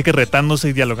como casi que retándose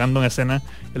y dialogando en escena,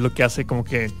 es lo que hace como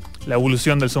que la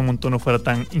evolución del son montuno fuera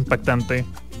tan impactante.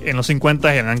 En los 50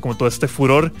 generan como todo este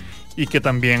furor, y que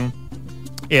también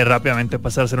rápidamente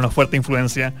pasar a ser una fuerte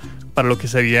influencia para lo que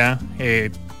sería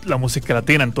la música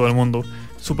latina en todo el mundo,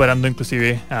 superando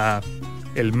inclusive a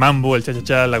el mambo, el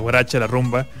cha-cha-cha, la guaracha, la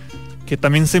rumba, que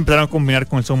también se empezaron a combinar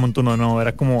con el son montuno de nuevo.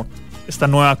 Era como esta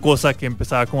nueva cosa que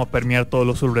empezaba como a permear todo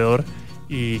lo alrededor,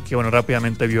 y que bueno,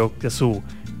 rápidamente vio que su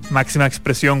máxima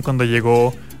expresión cuando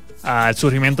llegó al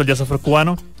surgimiento del jazz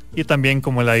afrocubano, y también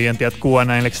como la identidad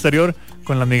cubana en el exterior,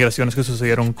 con las migraciones que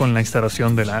sucedieron con la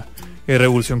instalación de la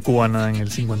Revolución Cubana en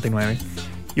el 59.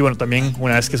 Y bueno, también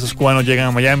una vez que esos cubanos llegan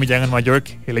a Miami, llegan a Nueva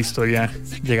York, la historia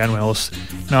llega a nuevas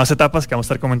etapas que vamos a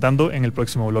estar comentando en el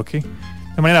próximo bloque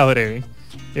de manera breve.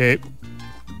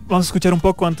 Vamos a escuchar un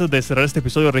poco, antes de cerrar este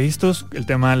episodio de Registros, el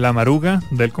tema La Maruga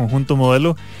del conjunto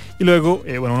Modelo, y luego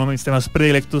uno de mis temas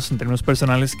predilectos en términos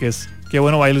personales, que es Qué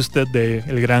bueno baila usted,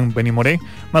 del gran Benny Moré,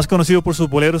 más conocido por sus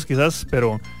boleros quizás,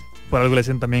 pero por algo le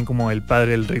dicen también como el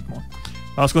padre del ritmo.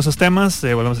 Vamos con esos temas,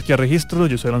 volvemos aquí a Registros.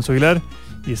 Yo soy Alonso Aguilar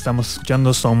y estamos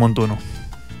escuchando Son Montuno.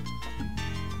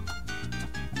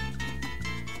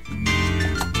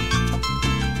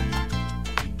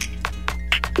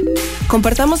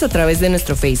 Compartamos a través de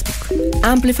nuestro Facebook,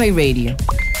 Amplify Radio,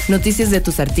 noticias de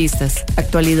tus artistas,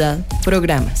 actualidad,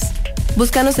 programas.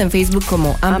 Búscanos en Facebook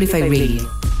como Amplify Radio.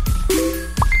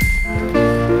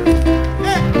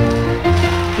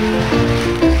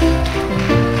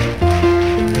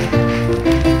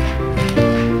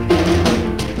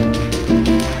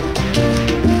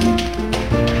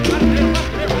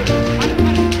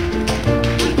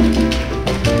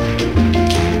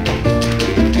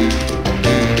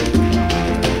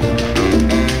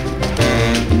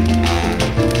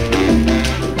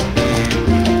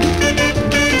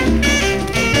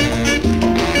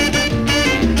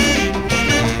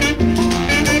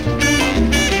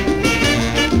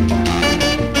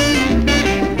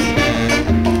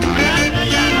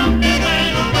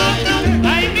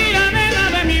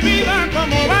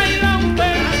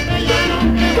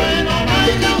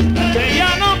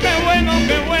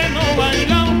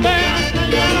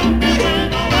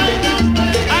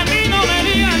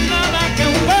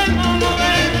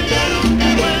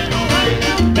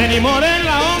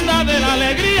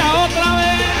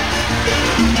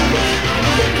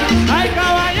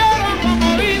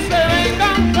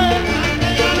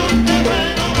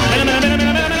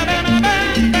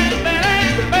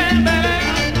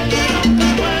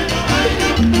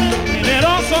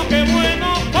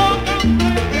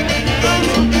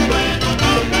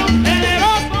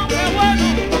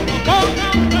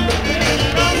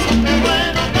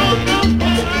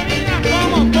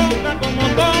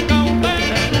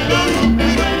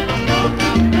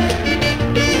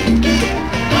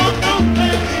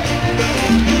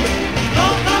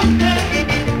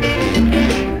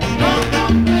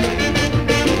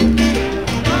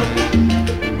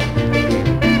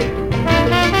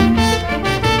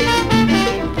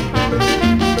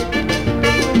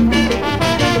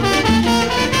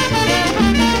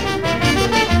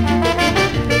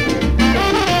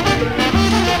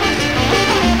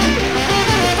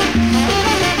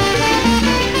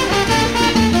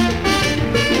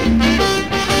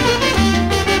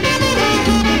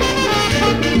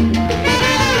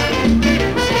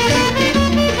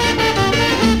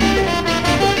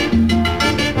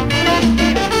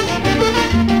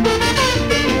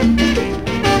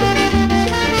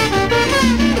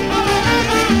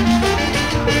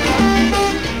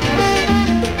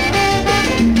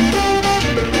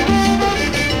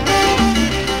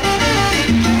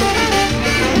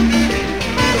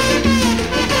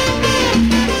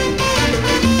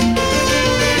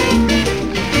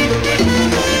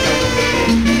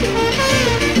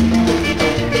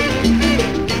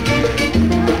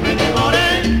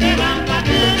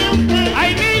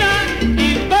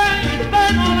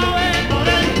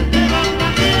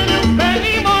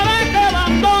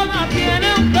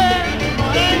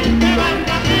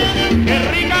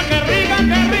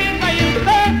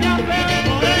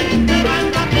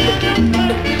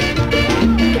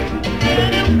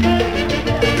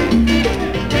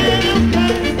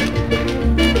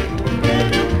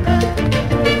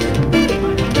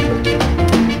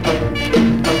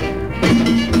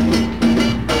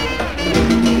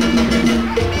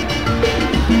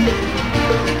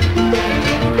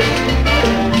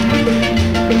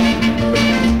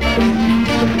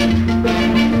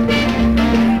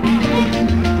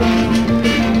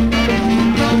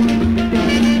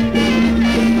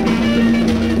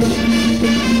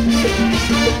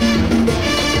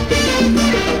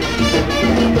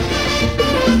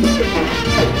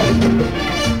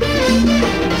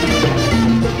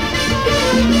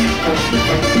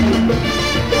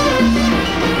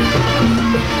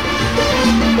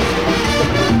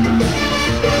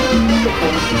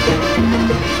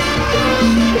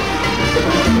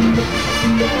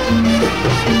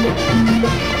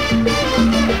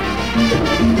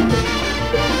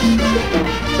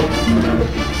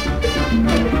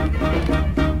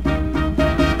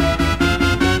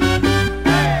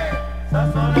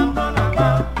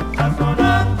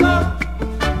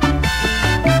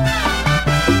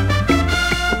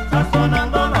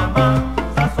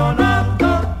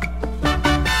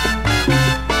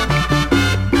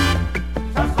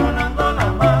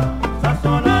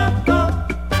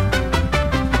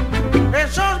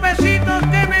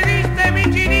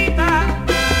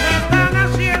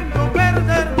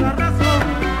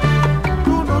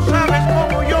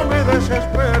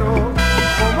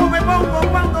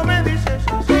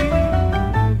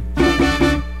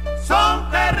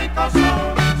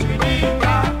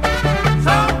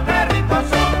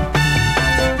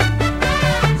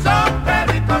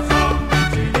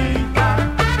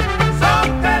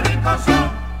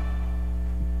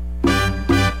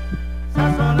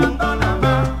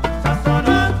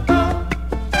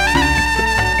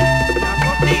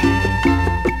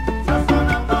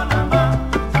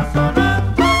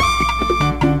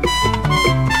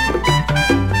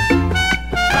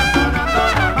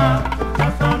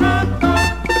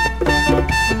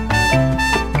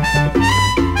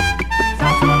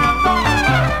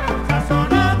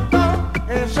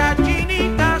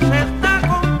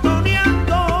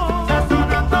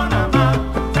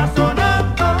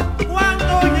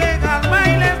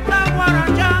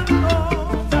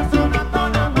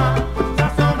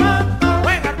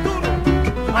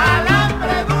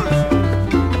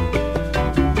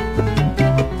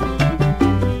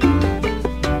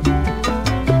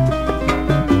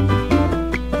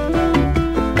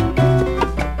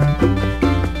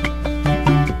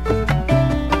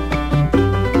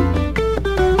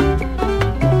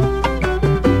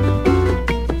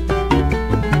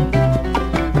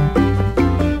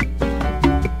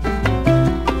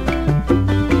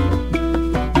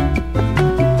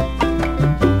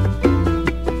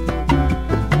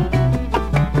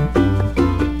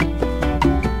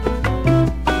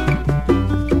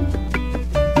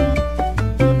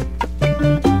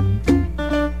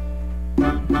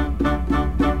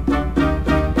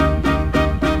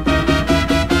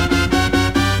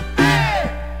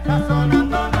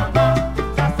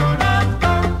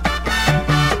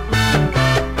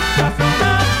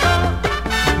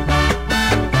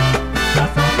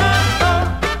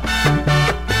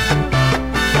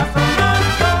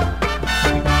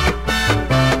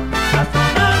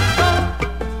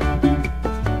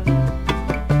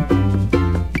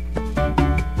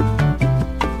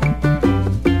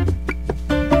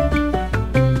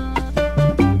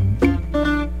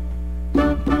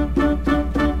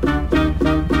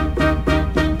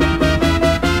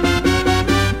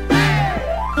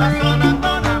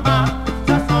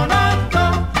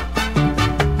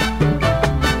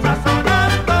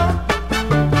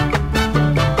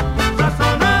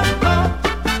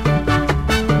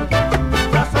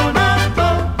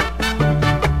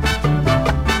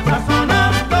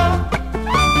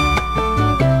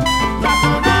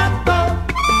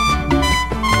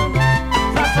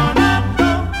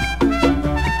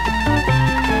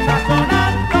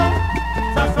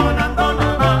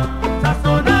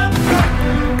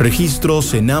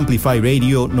 Registros en Amplify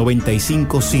Radio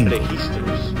 95.5.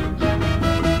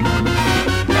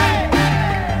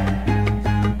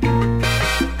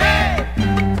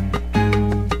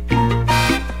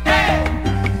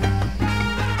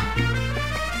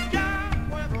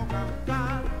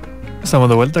 Estamos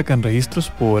de vuelta acá en Registros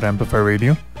por Amplify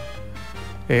Radio.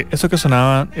 Eso que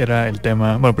sonaba era el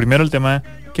tema, bueno, primero el tema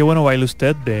Qué bueno baila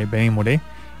usted de Benny Moré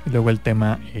y luego el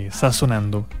tema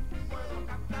Sazonando.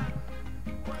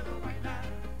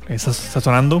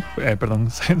 Sazonando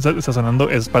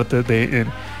es parte de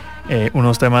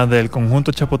unos temas del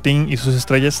conjunto Chapotín y sus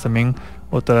estrellas, también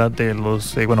otra de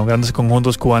los grandes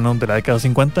conjuntos cubanos de la década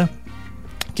 50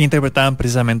 que interpretaban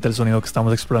precisamente el sonido que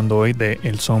estamos explorando hoy de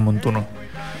el son montuno.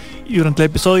 Y durante el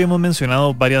episodio hemos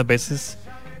mencionado varias veces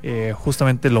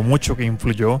justamente lo mucho que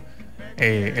influyó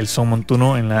el son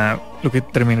montuno en lo que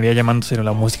terminaría llamándose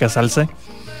la música salsa,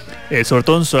 sobre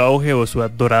todo en su auge o su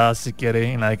edad dorada, si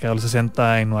quiere, en la década de los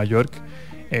 60 en Nueva York,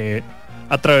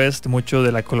 a través de mucho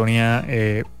de la colonia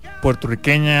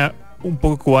puertorriqueña, un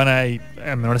poco cubana y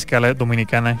a menor escala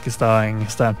dominicana que estaba en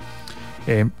esta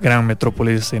gran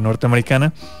metrópolis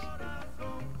norteamericana.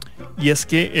 Y es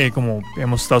que, como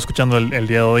hemos estado escuchando el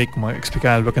día de hoy, como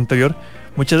explicaba en el bloque anterior,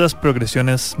 muchas de las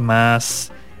progresiones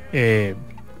más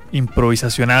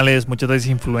improvisacionales, muchas de las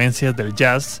influencias del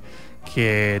jazz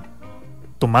que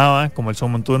tomaba, como el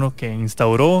son montuno que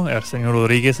instauró Arsenio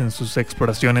Rodríguez en sus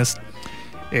exploraciones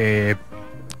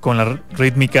con las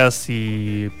rítmicas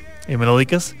y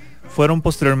melódicas, fueron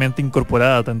posteriormente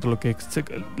incorporadas dentro de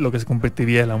lo que se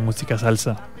convertiría en la música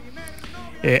salsa.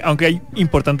 Aunque hay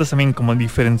importantes también como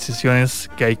diferenciaciones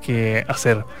que hay que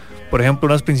hacer. Por ejemplo,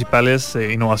 unas principales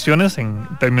innovaciones en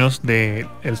términos de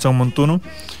el son montuno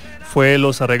fue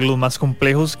los arreglos más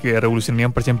complejos que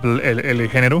revolucionarían, por ejemplo, el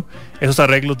género. Esos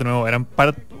arreglos, de nuevo, eran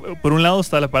por un lado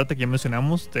está la parte que ya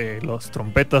mencionamos de las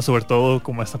trompetas, sobre todo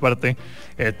como esta parte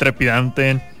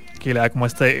trepidante que le da como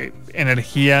esta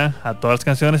energía a todas las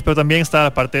canciones, pero también está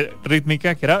la parte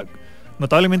rítmica que era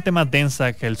notablemente más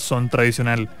densa que el son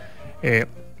tradicional. De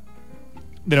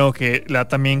nuevo, que le da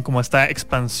también como esta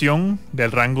expansión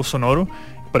del rango sonoro.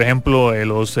 Por ejemplo,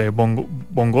 los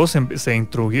bongos se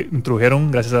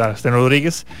introdujeron gracias a Arsenio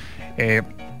Rodríguez.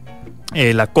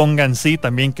 La conga en sí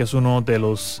también, que es uno de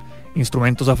los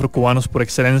instrumentos afrocubanos por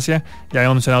excelencia. Ya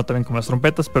habíamos mencionado también como las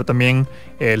trompetas, pero también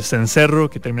el cencerro,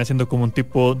 que termina siendo como un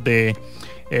tipo de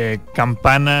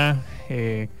campana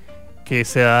que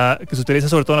se utiliza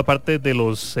sobre todo en la parte de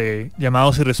los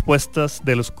llamados y respuestas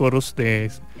de los coros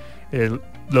de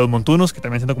los montunos, que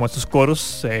terminan siendo como estos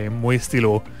coros muy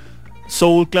estilo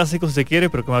soul clásico, si se quiere,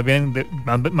 pero que más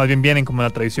bien vienen como de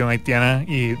la tradición haitiana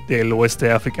y del oeste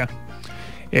de África.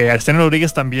 Arsenio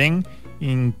Rodríguez también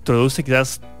introduce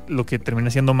quizás lo que termina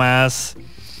siendo más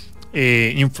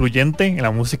influyente en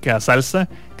la música salsa,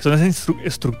 que son esas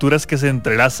estructuras que se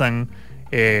entrelazan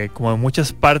como en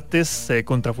muchas partes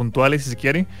contrapuntuales, si se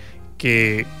quiere,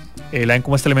 que le dan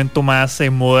como este elemento más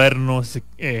moderno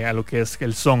a lo que es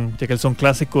el son, ya que el son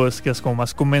clásico es como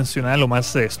más convencional o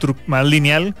más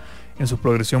lineal en su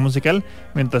progresión musical,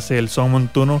 mientras el son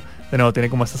montuno de nuevo tiene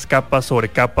como estas capas sobre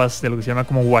capas de lo que se llama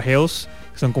como guajeos,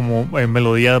 que son como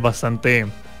melodías bastante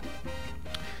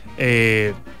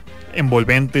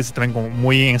envolventes y también como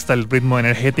muy en el ritmo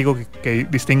energético que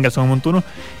distingue al son montuno.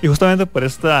 Y justamente por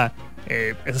esas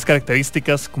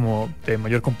características como de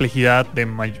mayor complejidad, de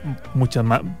muchas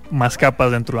más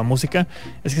capas dentro de la música,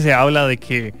 es que se habla de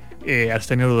que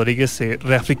Arsenio Rodríguez se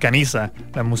reafricaniza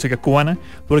la música cubana,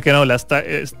 porque no,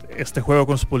 este juego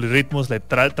con sus polirritmos le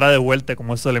trae de vuelta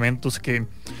como estos elementos que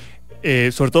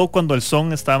sobre todo cuando el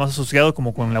son estaba más asociado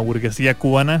como con la burguesía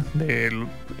cubana del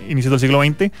inicio del siglo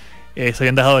XX, se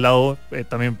habían dejado de lado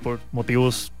también por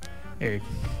motivos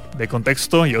de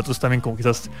contexto, y otros también como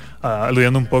quizás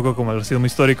aludiendo un poco como el racismo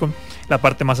histórico, la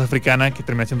parte más africana que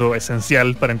termina siendo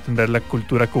esencial para entender la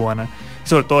cultura cubana y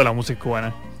sobre todo la música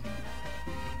cubana,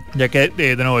 ya que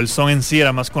de nuevo el son en sí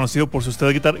era más conocido por sus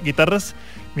tres guitarras,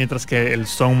 mientras que el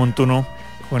son montuno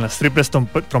con las triples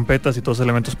trompetas y todos los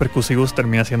elementos percusivos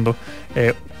termina siendo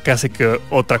casi que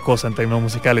otra cosa en términos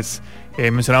musicales.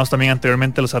 Mencionamos también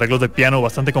anteriormente los arreglos de piano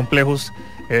bastante complejos.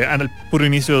 En el puro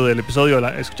inicio del episodio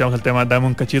escuchamos el tema Dame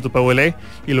un cachito PWL,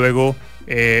 y luego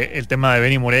el tema de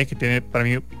Benny Moré, que tiene para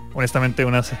mí honestamente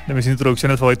una de mis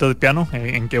introducciones favoritas de piano,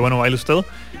 en que bueno baila usted,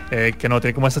 que no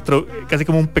tiene como casi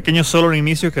como un pequeño solo al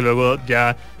inicio que luego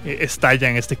ya estalla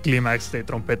en este clímax de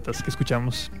trompetas que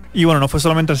escuchamos. Y bueno, no fue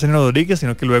solamente Arsenio Rodríguez,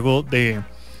 sino que luego de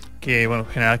que bueno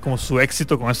generar como su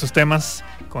éxito con estos temas,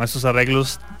 con estos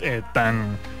arreglos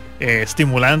tan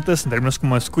estimulantes en términos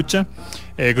como de escucha,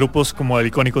 grupos como el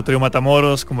icónico trío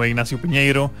Matamoros, como Ignacio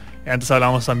Piñeiro, antes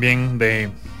hablábamos también de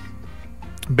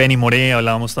Benny Moré,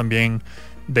 hablábamos también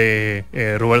de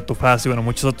Roberto Fassi, bueno,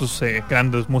 muchos otros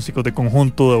grandes músicos de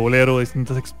conjunto, de bolero, de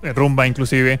distintas rumba,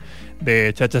 inclusive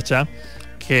de cha-cha-cha,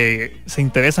 que se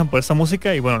interesan por esta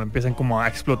música y bueno, empiezan como a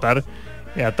explotar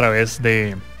a través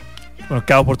de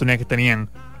cada oportunidad que tenían.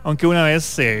 Aunque una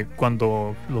vez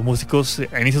cuando los músicos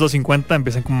a inicios de los 50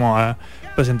 empiezan como a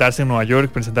presentarse en Nueva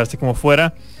York, presentarse como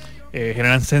fuera,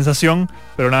 generan sensación,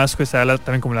 pero una vez que se habla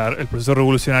también como el proceso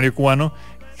revolucionario cubano,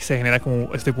 se genera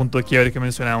como este punto de quiebre que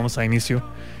mencionábamos a inicio,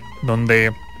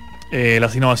 donde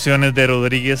las innovaciones de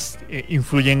Rodríguez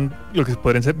influyen lo que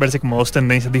podrían verse como dos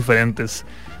tendencias diferentes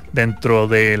dentro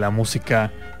de la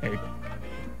música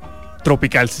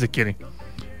tropical, si se quiere.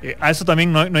 A eso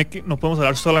también no podemos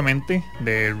hablar solamente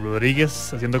de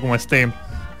Rodríguez haciendo como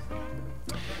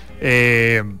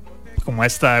como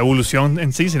esta evolución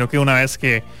en sí, sino que una vez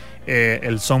que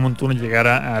el son montuno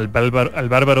llegara al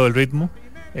bárbaro del ritmo,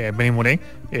 Benny Moré,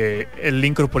 él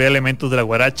incorporaría elementos de la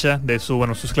guaracha, de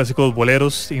sus clásicos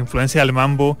boleros, influencia del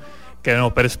mambo, que era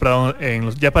Pérez Prado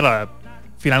ya para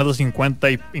finales de los 50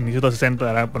 y inicios de los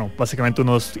 60 era básicamente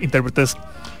unos intérpretes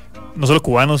no solo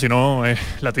cubanos sino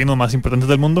latinos más importantes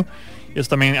del mundo, y eso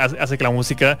también hace que la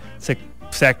música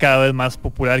sea cada vez más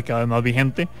popular y cada vez más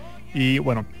vigente, y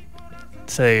bueno,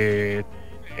 se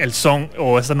el son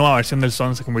o esta nueva versión del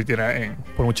son se convirtiera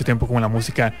por mucho tiempo como la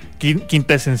música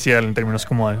quinta esencial en términos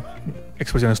como de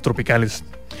expresiones tropicales.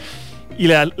 Y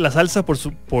la salsa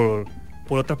por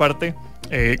otra parte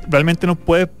realmente no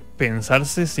puede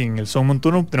pensarse sin el son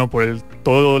montuno, por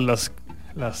todas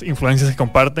las influencias que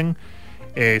comparten,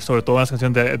 sobre todo las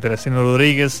canciones de Arsenio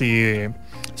Rodríguez y de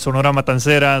Sonora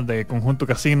Matancera, de Conjunto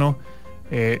Casino,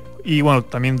 y bueno,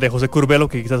 también de José Curbelo,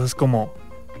 que quizás es como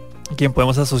quien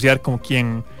podemos asociar como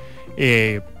quien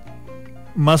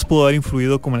más pudo haber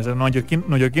influido como en la escena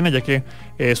neoyorquina, ya que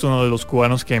es uno de los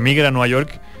cubanos que emigra a Nueva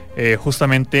York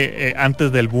justamente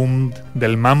antes del boom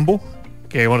del mambo,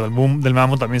 que bueno, el boom del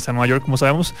mambo también está en Nueva York, como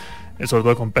sabemos, sobre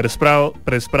todo con Pérez Prado,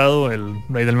 el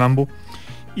rey del mambo.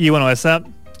 Y bueno, esa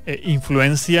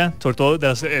influencia, sobre todo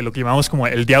de lo que llamamos como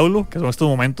el diablo, que son estos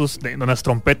momentos donde las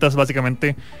trompetas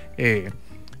básicamente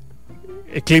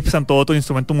eclipsan todo otro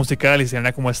instrumento musical y se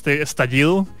genera como este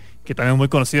estallido, que también es muy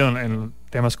conocido en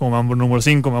temas como Mambo número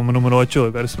 5, Mambo número 8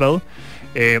 de Pérez Prado.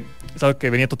 Es algo que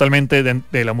venía totalmente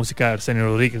de la música de Arsenio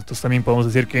Rodríguez. Entonces también podemos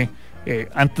decir que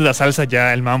antes de la salsa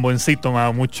ya el mambo en sí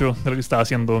tomaba mucho de lo que estaba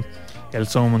haciendo el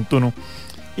son montuno.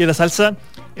 Y la salsa,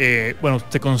 bueno,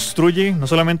 se construye no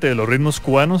solamente de los ritmos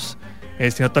cubanos,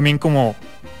 sino también como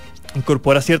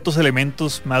incorpora ciertos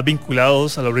elementos más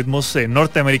vinculados a los ritmos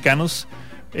norteamericanos,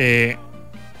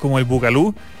 como el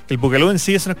bugalú. El bugalú en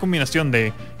sí es una combinación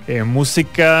de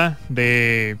música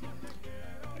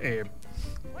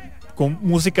con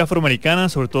música afroamericana,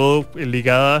 sobre todo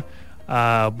ligada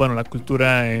a bueno, la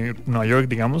cultura en Nueva York,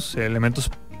 digamos,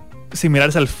 elementos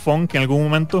similares al funk en algún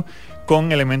momento,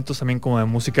 con elementos también como de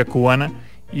música cubana,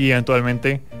 y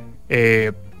eventualmente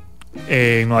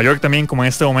en Nueva York también, como en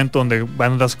este momento donde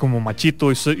bandas como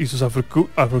Machito y sus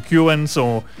Afro-Cubans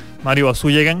o Mario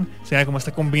Bazú llegan, sería como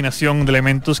esta combinación de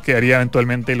elementos que haría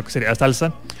eventualmente lo que sería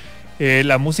salsa.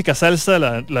 La música salsa,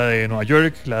 la de Nueva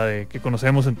York, que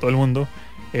conocemos en todo el mundo,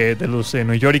 de los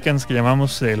New Yorkers que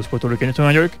llamamos, los puertorriqueños de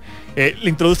Nueva York, le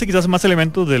introduce quizás más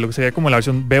elementos de lo que sería como la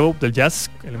versión bebop del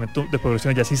jazz, elementos de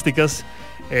progresiones jazzísticas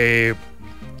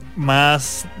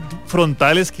más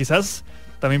frontales quizás.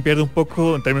 También pierde un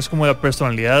poco en términos como de la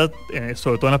personalidad,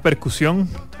 sobre todo en la percusión,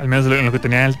 al menos en lo que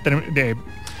tenía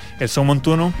el son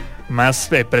montuno más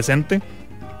presente.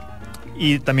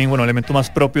 Y también, bueno, elementos más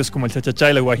propios como el cha-cha-cha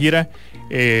y la guajira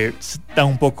da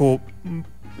un poco,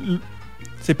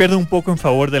 se pierde un poco en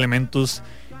favor de elementos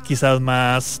quizás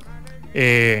más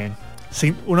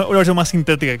una versión más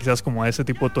sintética, quizás como ese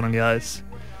tipo de tonalidades.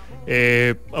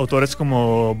 Autores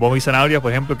como Bobby Zanabria,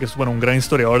 por ejemplo, que es bueno, un gran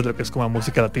historiador de lo que es como la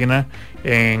música latina,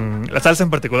 en la salsa en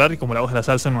particular y como la hoja de la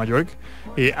salsa en Nueva York,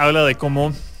 habla de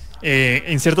cómo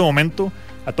en cierto momento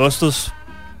a todos estos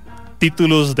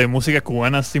títulos de música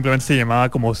cubana simplemente se llamaba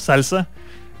como salsa,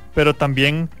 pero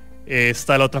también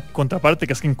está la otra contraparte,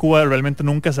 que es que en Cuba realmente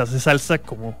nunca se hace salsa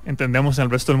como entendemos en el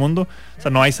resto del mundo. O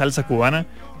sea, no hay salsa cubana,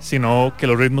 sino que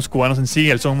los ritmos cubanos en sí,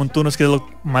 el son montuno es que es lo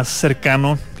más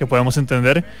cercano que podemos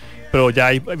entender, pero ya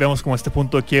ahí vemos como este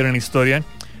punto de quiebre en la historia,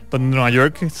 donde en Nueva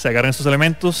York se agarran estos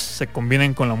elementos, se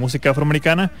combinan con la música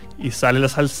afroamericana y sale la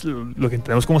salsa, lo que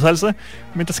entendemos como salsa,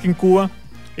 mientras que en Cuba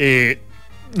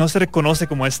no se reconoce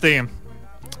como este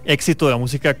éxito de la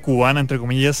música cubana, entre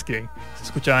comillas, que se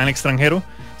escuchaba en el extranjero,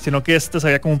 sino que este se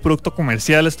veía como un producto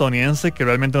comercial estadounidense que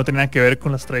realmente no tenía nada que ver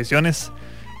con las tradiciones.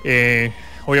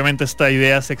 Obviamente esta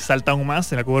idea se exalta aún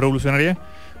más en la Cuba revolucionaria,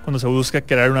 cuando se busca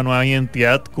crear una nueva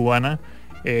identidad cubana,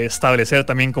 establecer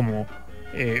también como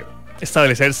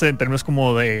establecerse en términos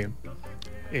como de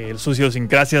sus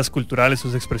idiosincrasias culturales,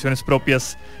 sus expresiones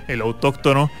propias, el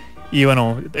autóctono. Y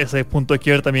bueno, ese punto de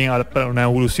quiebre también habla para una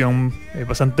evolución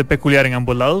bastante peculiar en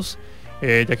ambos lados,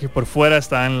 ya que por fuera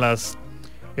están las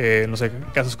no sé,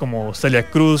 casos como Celia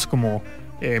Cruz, como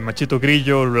Machito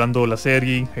Grillo, Rolando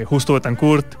Lacerri, Justo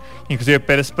Betancourt, inclusive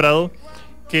Pérez Prado,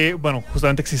 que bueno,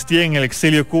 justamente existía en el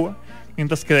exilio de Cuba,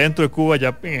 mientras que dentro de Cuba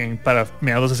ya para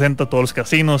mediados 60 todos los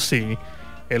casinos y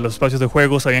los espacios de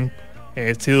juegos habían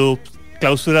sido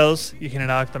clausurados, y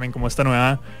generaba también como esta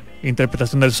nueva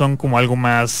interpretación del son como algo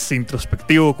más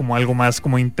introspectivo, como algo más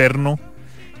como interno.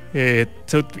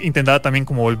 Se intentaba también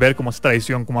como volver como esa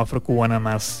tradición como afrocubana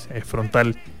más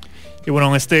frontal. Y bueno,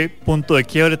 en este punto de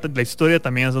quiebre de la historia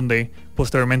también es donde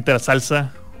posteriormente la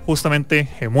salsa, justamente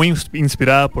muy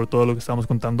inspirada por todo lo que estamos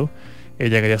contando,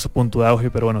 llegaría a su punto de auge,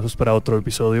 pero bueno, eso es para otro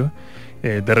episodio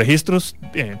de registros.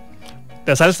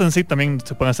 La salsa en sí también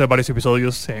se pueden hacer varios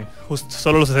episodios,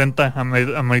 solo los 60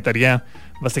 ameritaría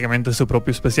básicamente su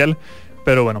propio especial,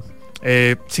 pero bueno,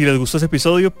 si les gustó ese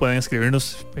episodio pueden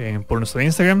escribirnos por nuestro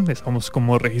Instagram, estamos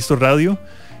como Registro Radio,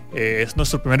 Es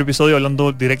nuestro primer episodio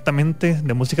hablando directamente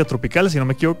de música tropical, si no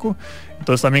me equivoco.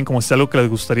 Entonces también, como es algo que les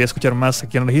gustaría escuchar más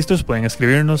aquí en Registros, pueden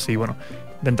escribirnos y bueno,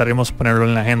 intentaremos ponerlo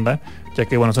en la agenda, ya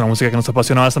que bueno, es una música que nos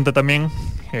apasiona bastante también.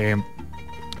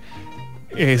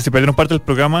 Si perdieron parte del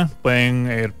programa,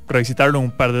 pueden revisitarlo en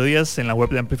un par de días en la web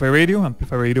de Amplify Radio,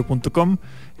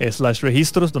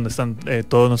 amplifyradio.com/registros, donde están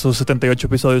todos nuestros 78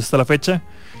 episodios hasta la fecha.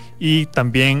 Y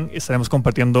también estaremos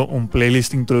compartiendo un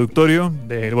playlist introductorio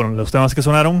de los temas que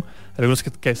sonaron, algunos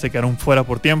que se quedaron fuera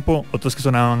por tiempo, otros que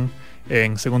sonaban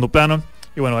en segundo plano.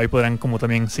 Y bueno, ahí podrán, como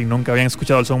también, si nunca habían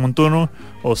escuchado el son montuno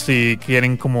o si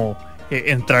quieren como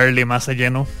entrarle más a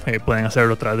lleno, pueden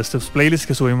hacerlo a través de estos playlists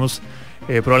que subimos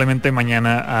probablemente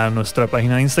mañana a nuestra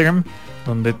página de Instagram,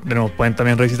 donde pueden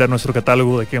también revisitar nuestro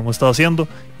catálogo de qué hemos estado haciendo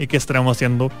y qué estaremos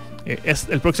haciendo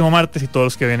el próximo martes y todos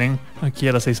los que vienen aquí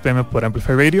a las 6 p.m. por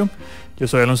Amplify Radio. Yo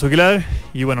soy Alonso Aguilar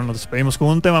y bueno, nos despedimos con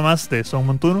un tema más de son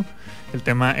montuno, el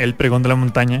tema El Pregón de la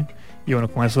Montaña. Y bueno,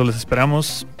 con eso les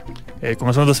esperamos, con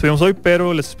eso nos despedimos hoy,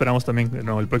 pero les esperamos también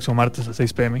el próximo martes a las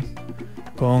 6 p.m.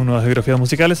 con nuevas geografías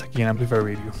musicales aquí en Amplify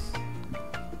Radio.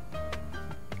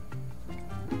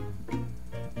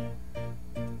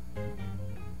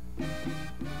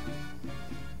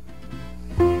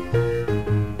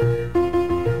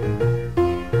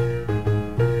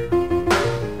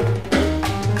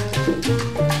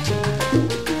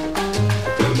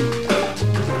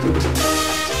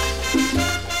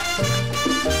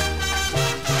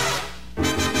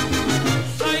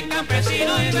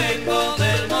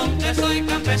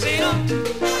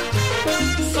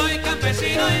 Soy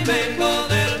campesino y vengo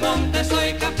del monte,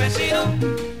 soy campesino.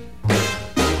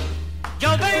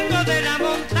 Yo vengo de la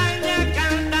montaña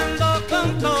cantando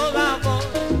con toda voz.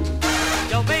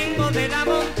 Yo vengo de la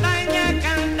montaña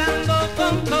cantando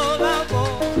con toda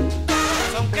voz.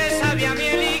 Son que sabia,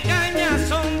 miel y caña,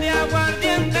 son de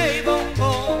aguardiente y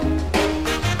bombo.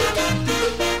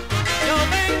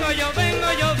 Yo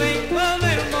vengo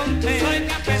del monte, soy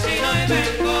campesino y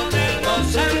vengo del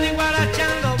monte.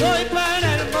 Guarachando voy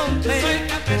para el monte, soy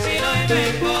campesino y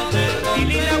vengo del monte. Y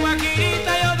linda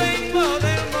guajirita, yo vengo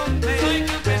del monte, soy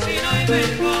campesino y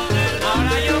vengo del monte.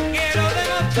 Ahora yo quiero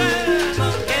demostrar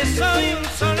que soy un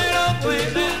sonero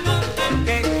bueno del monte,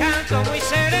 que canto muy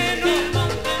sereno del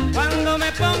monte. Cuando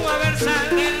me pongo a versar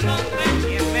del monte,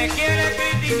 quien me quiere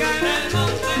criticar del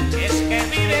monte es que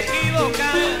vive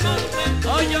equivocado del monte.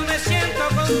 Hoy yo me siento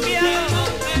confiado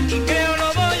y creo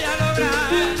lo voy a lograr.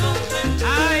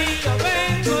 Ay, yo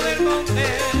vengo del monte,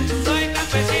 soy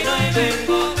campesino y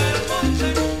vengo del monte.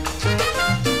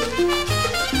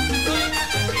 Soy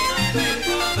campesino y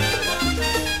vengo del monte.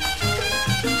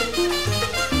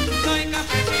 Soy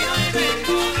campesino y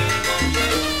vengo del monte.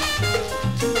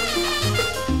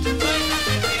 Soy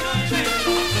campesino y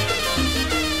vengo del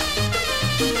monte.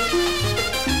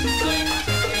 Soy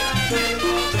campesino y vengo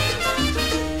del monte.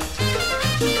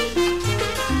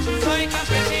 Soy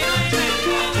campesino y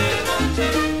vengo del monte.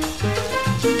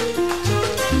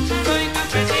 Soy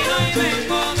campesino y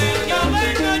vengo del monte. Yo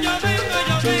vengo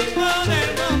del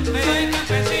monte. Soy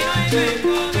campesino y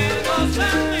vengo del monte.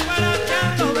 Gozando y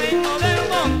guarachando vengo del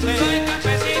monte. Soy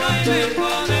campesino y vengo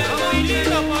del monte. Muy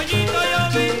lindo pollito, yo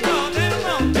vengo del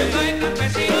monte. Soy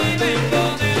campesino y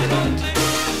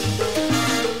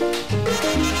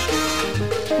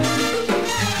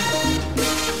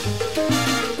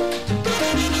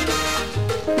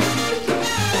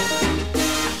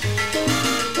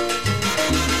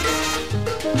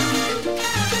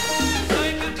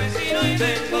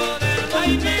vengo del monte.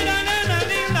 Ay, mira, nena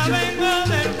linda, vengo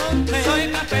del monte. Soy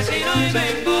campesino y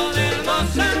vengo del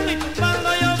monte. Y tumbando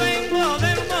yo vengo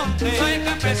del monte. Soy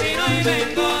campesino y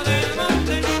vengo del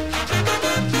monte.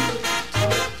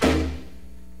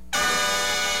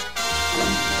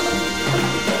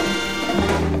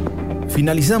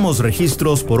 Finalizamos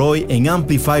registros por hoy en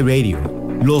Amplify Radio.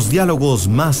 Los diálogos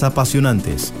más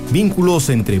apasionantes, vínculos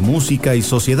entre música y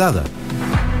sociedad.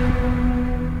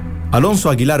 Alonso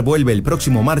Aguilar vuelve el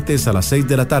próximo martes a las 6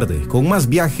 de la tarde con más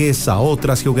viajes a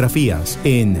otras geografías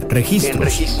en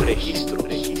Registros.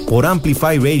 Por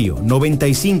Amplify Radio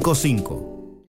 95.5.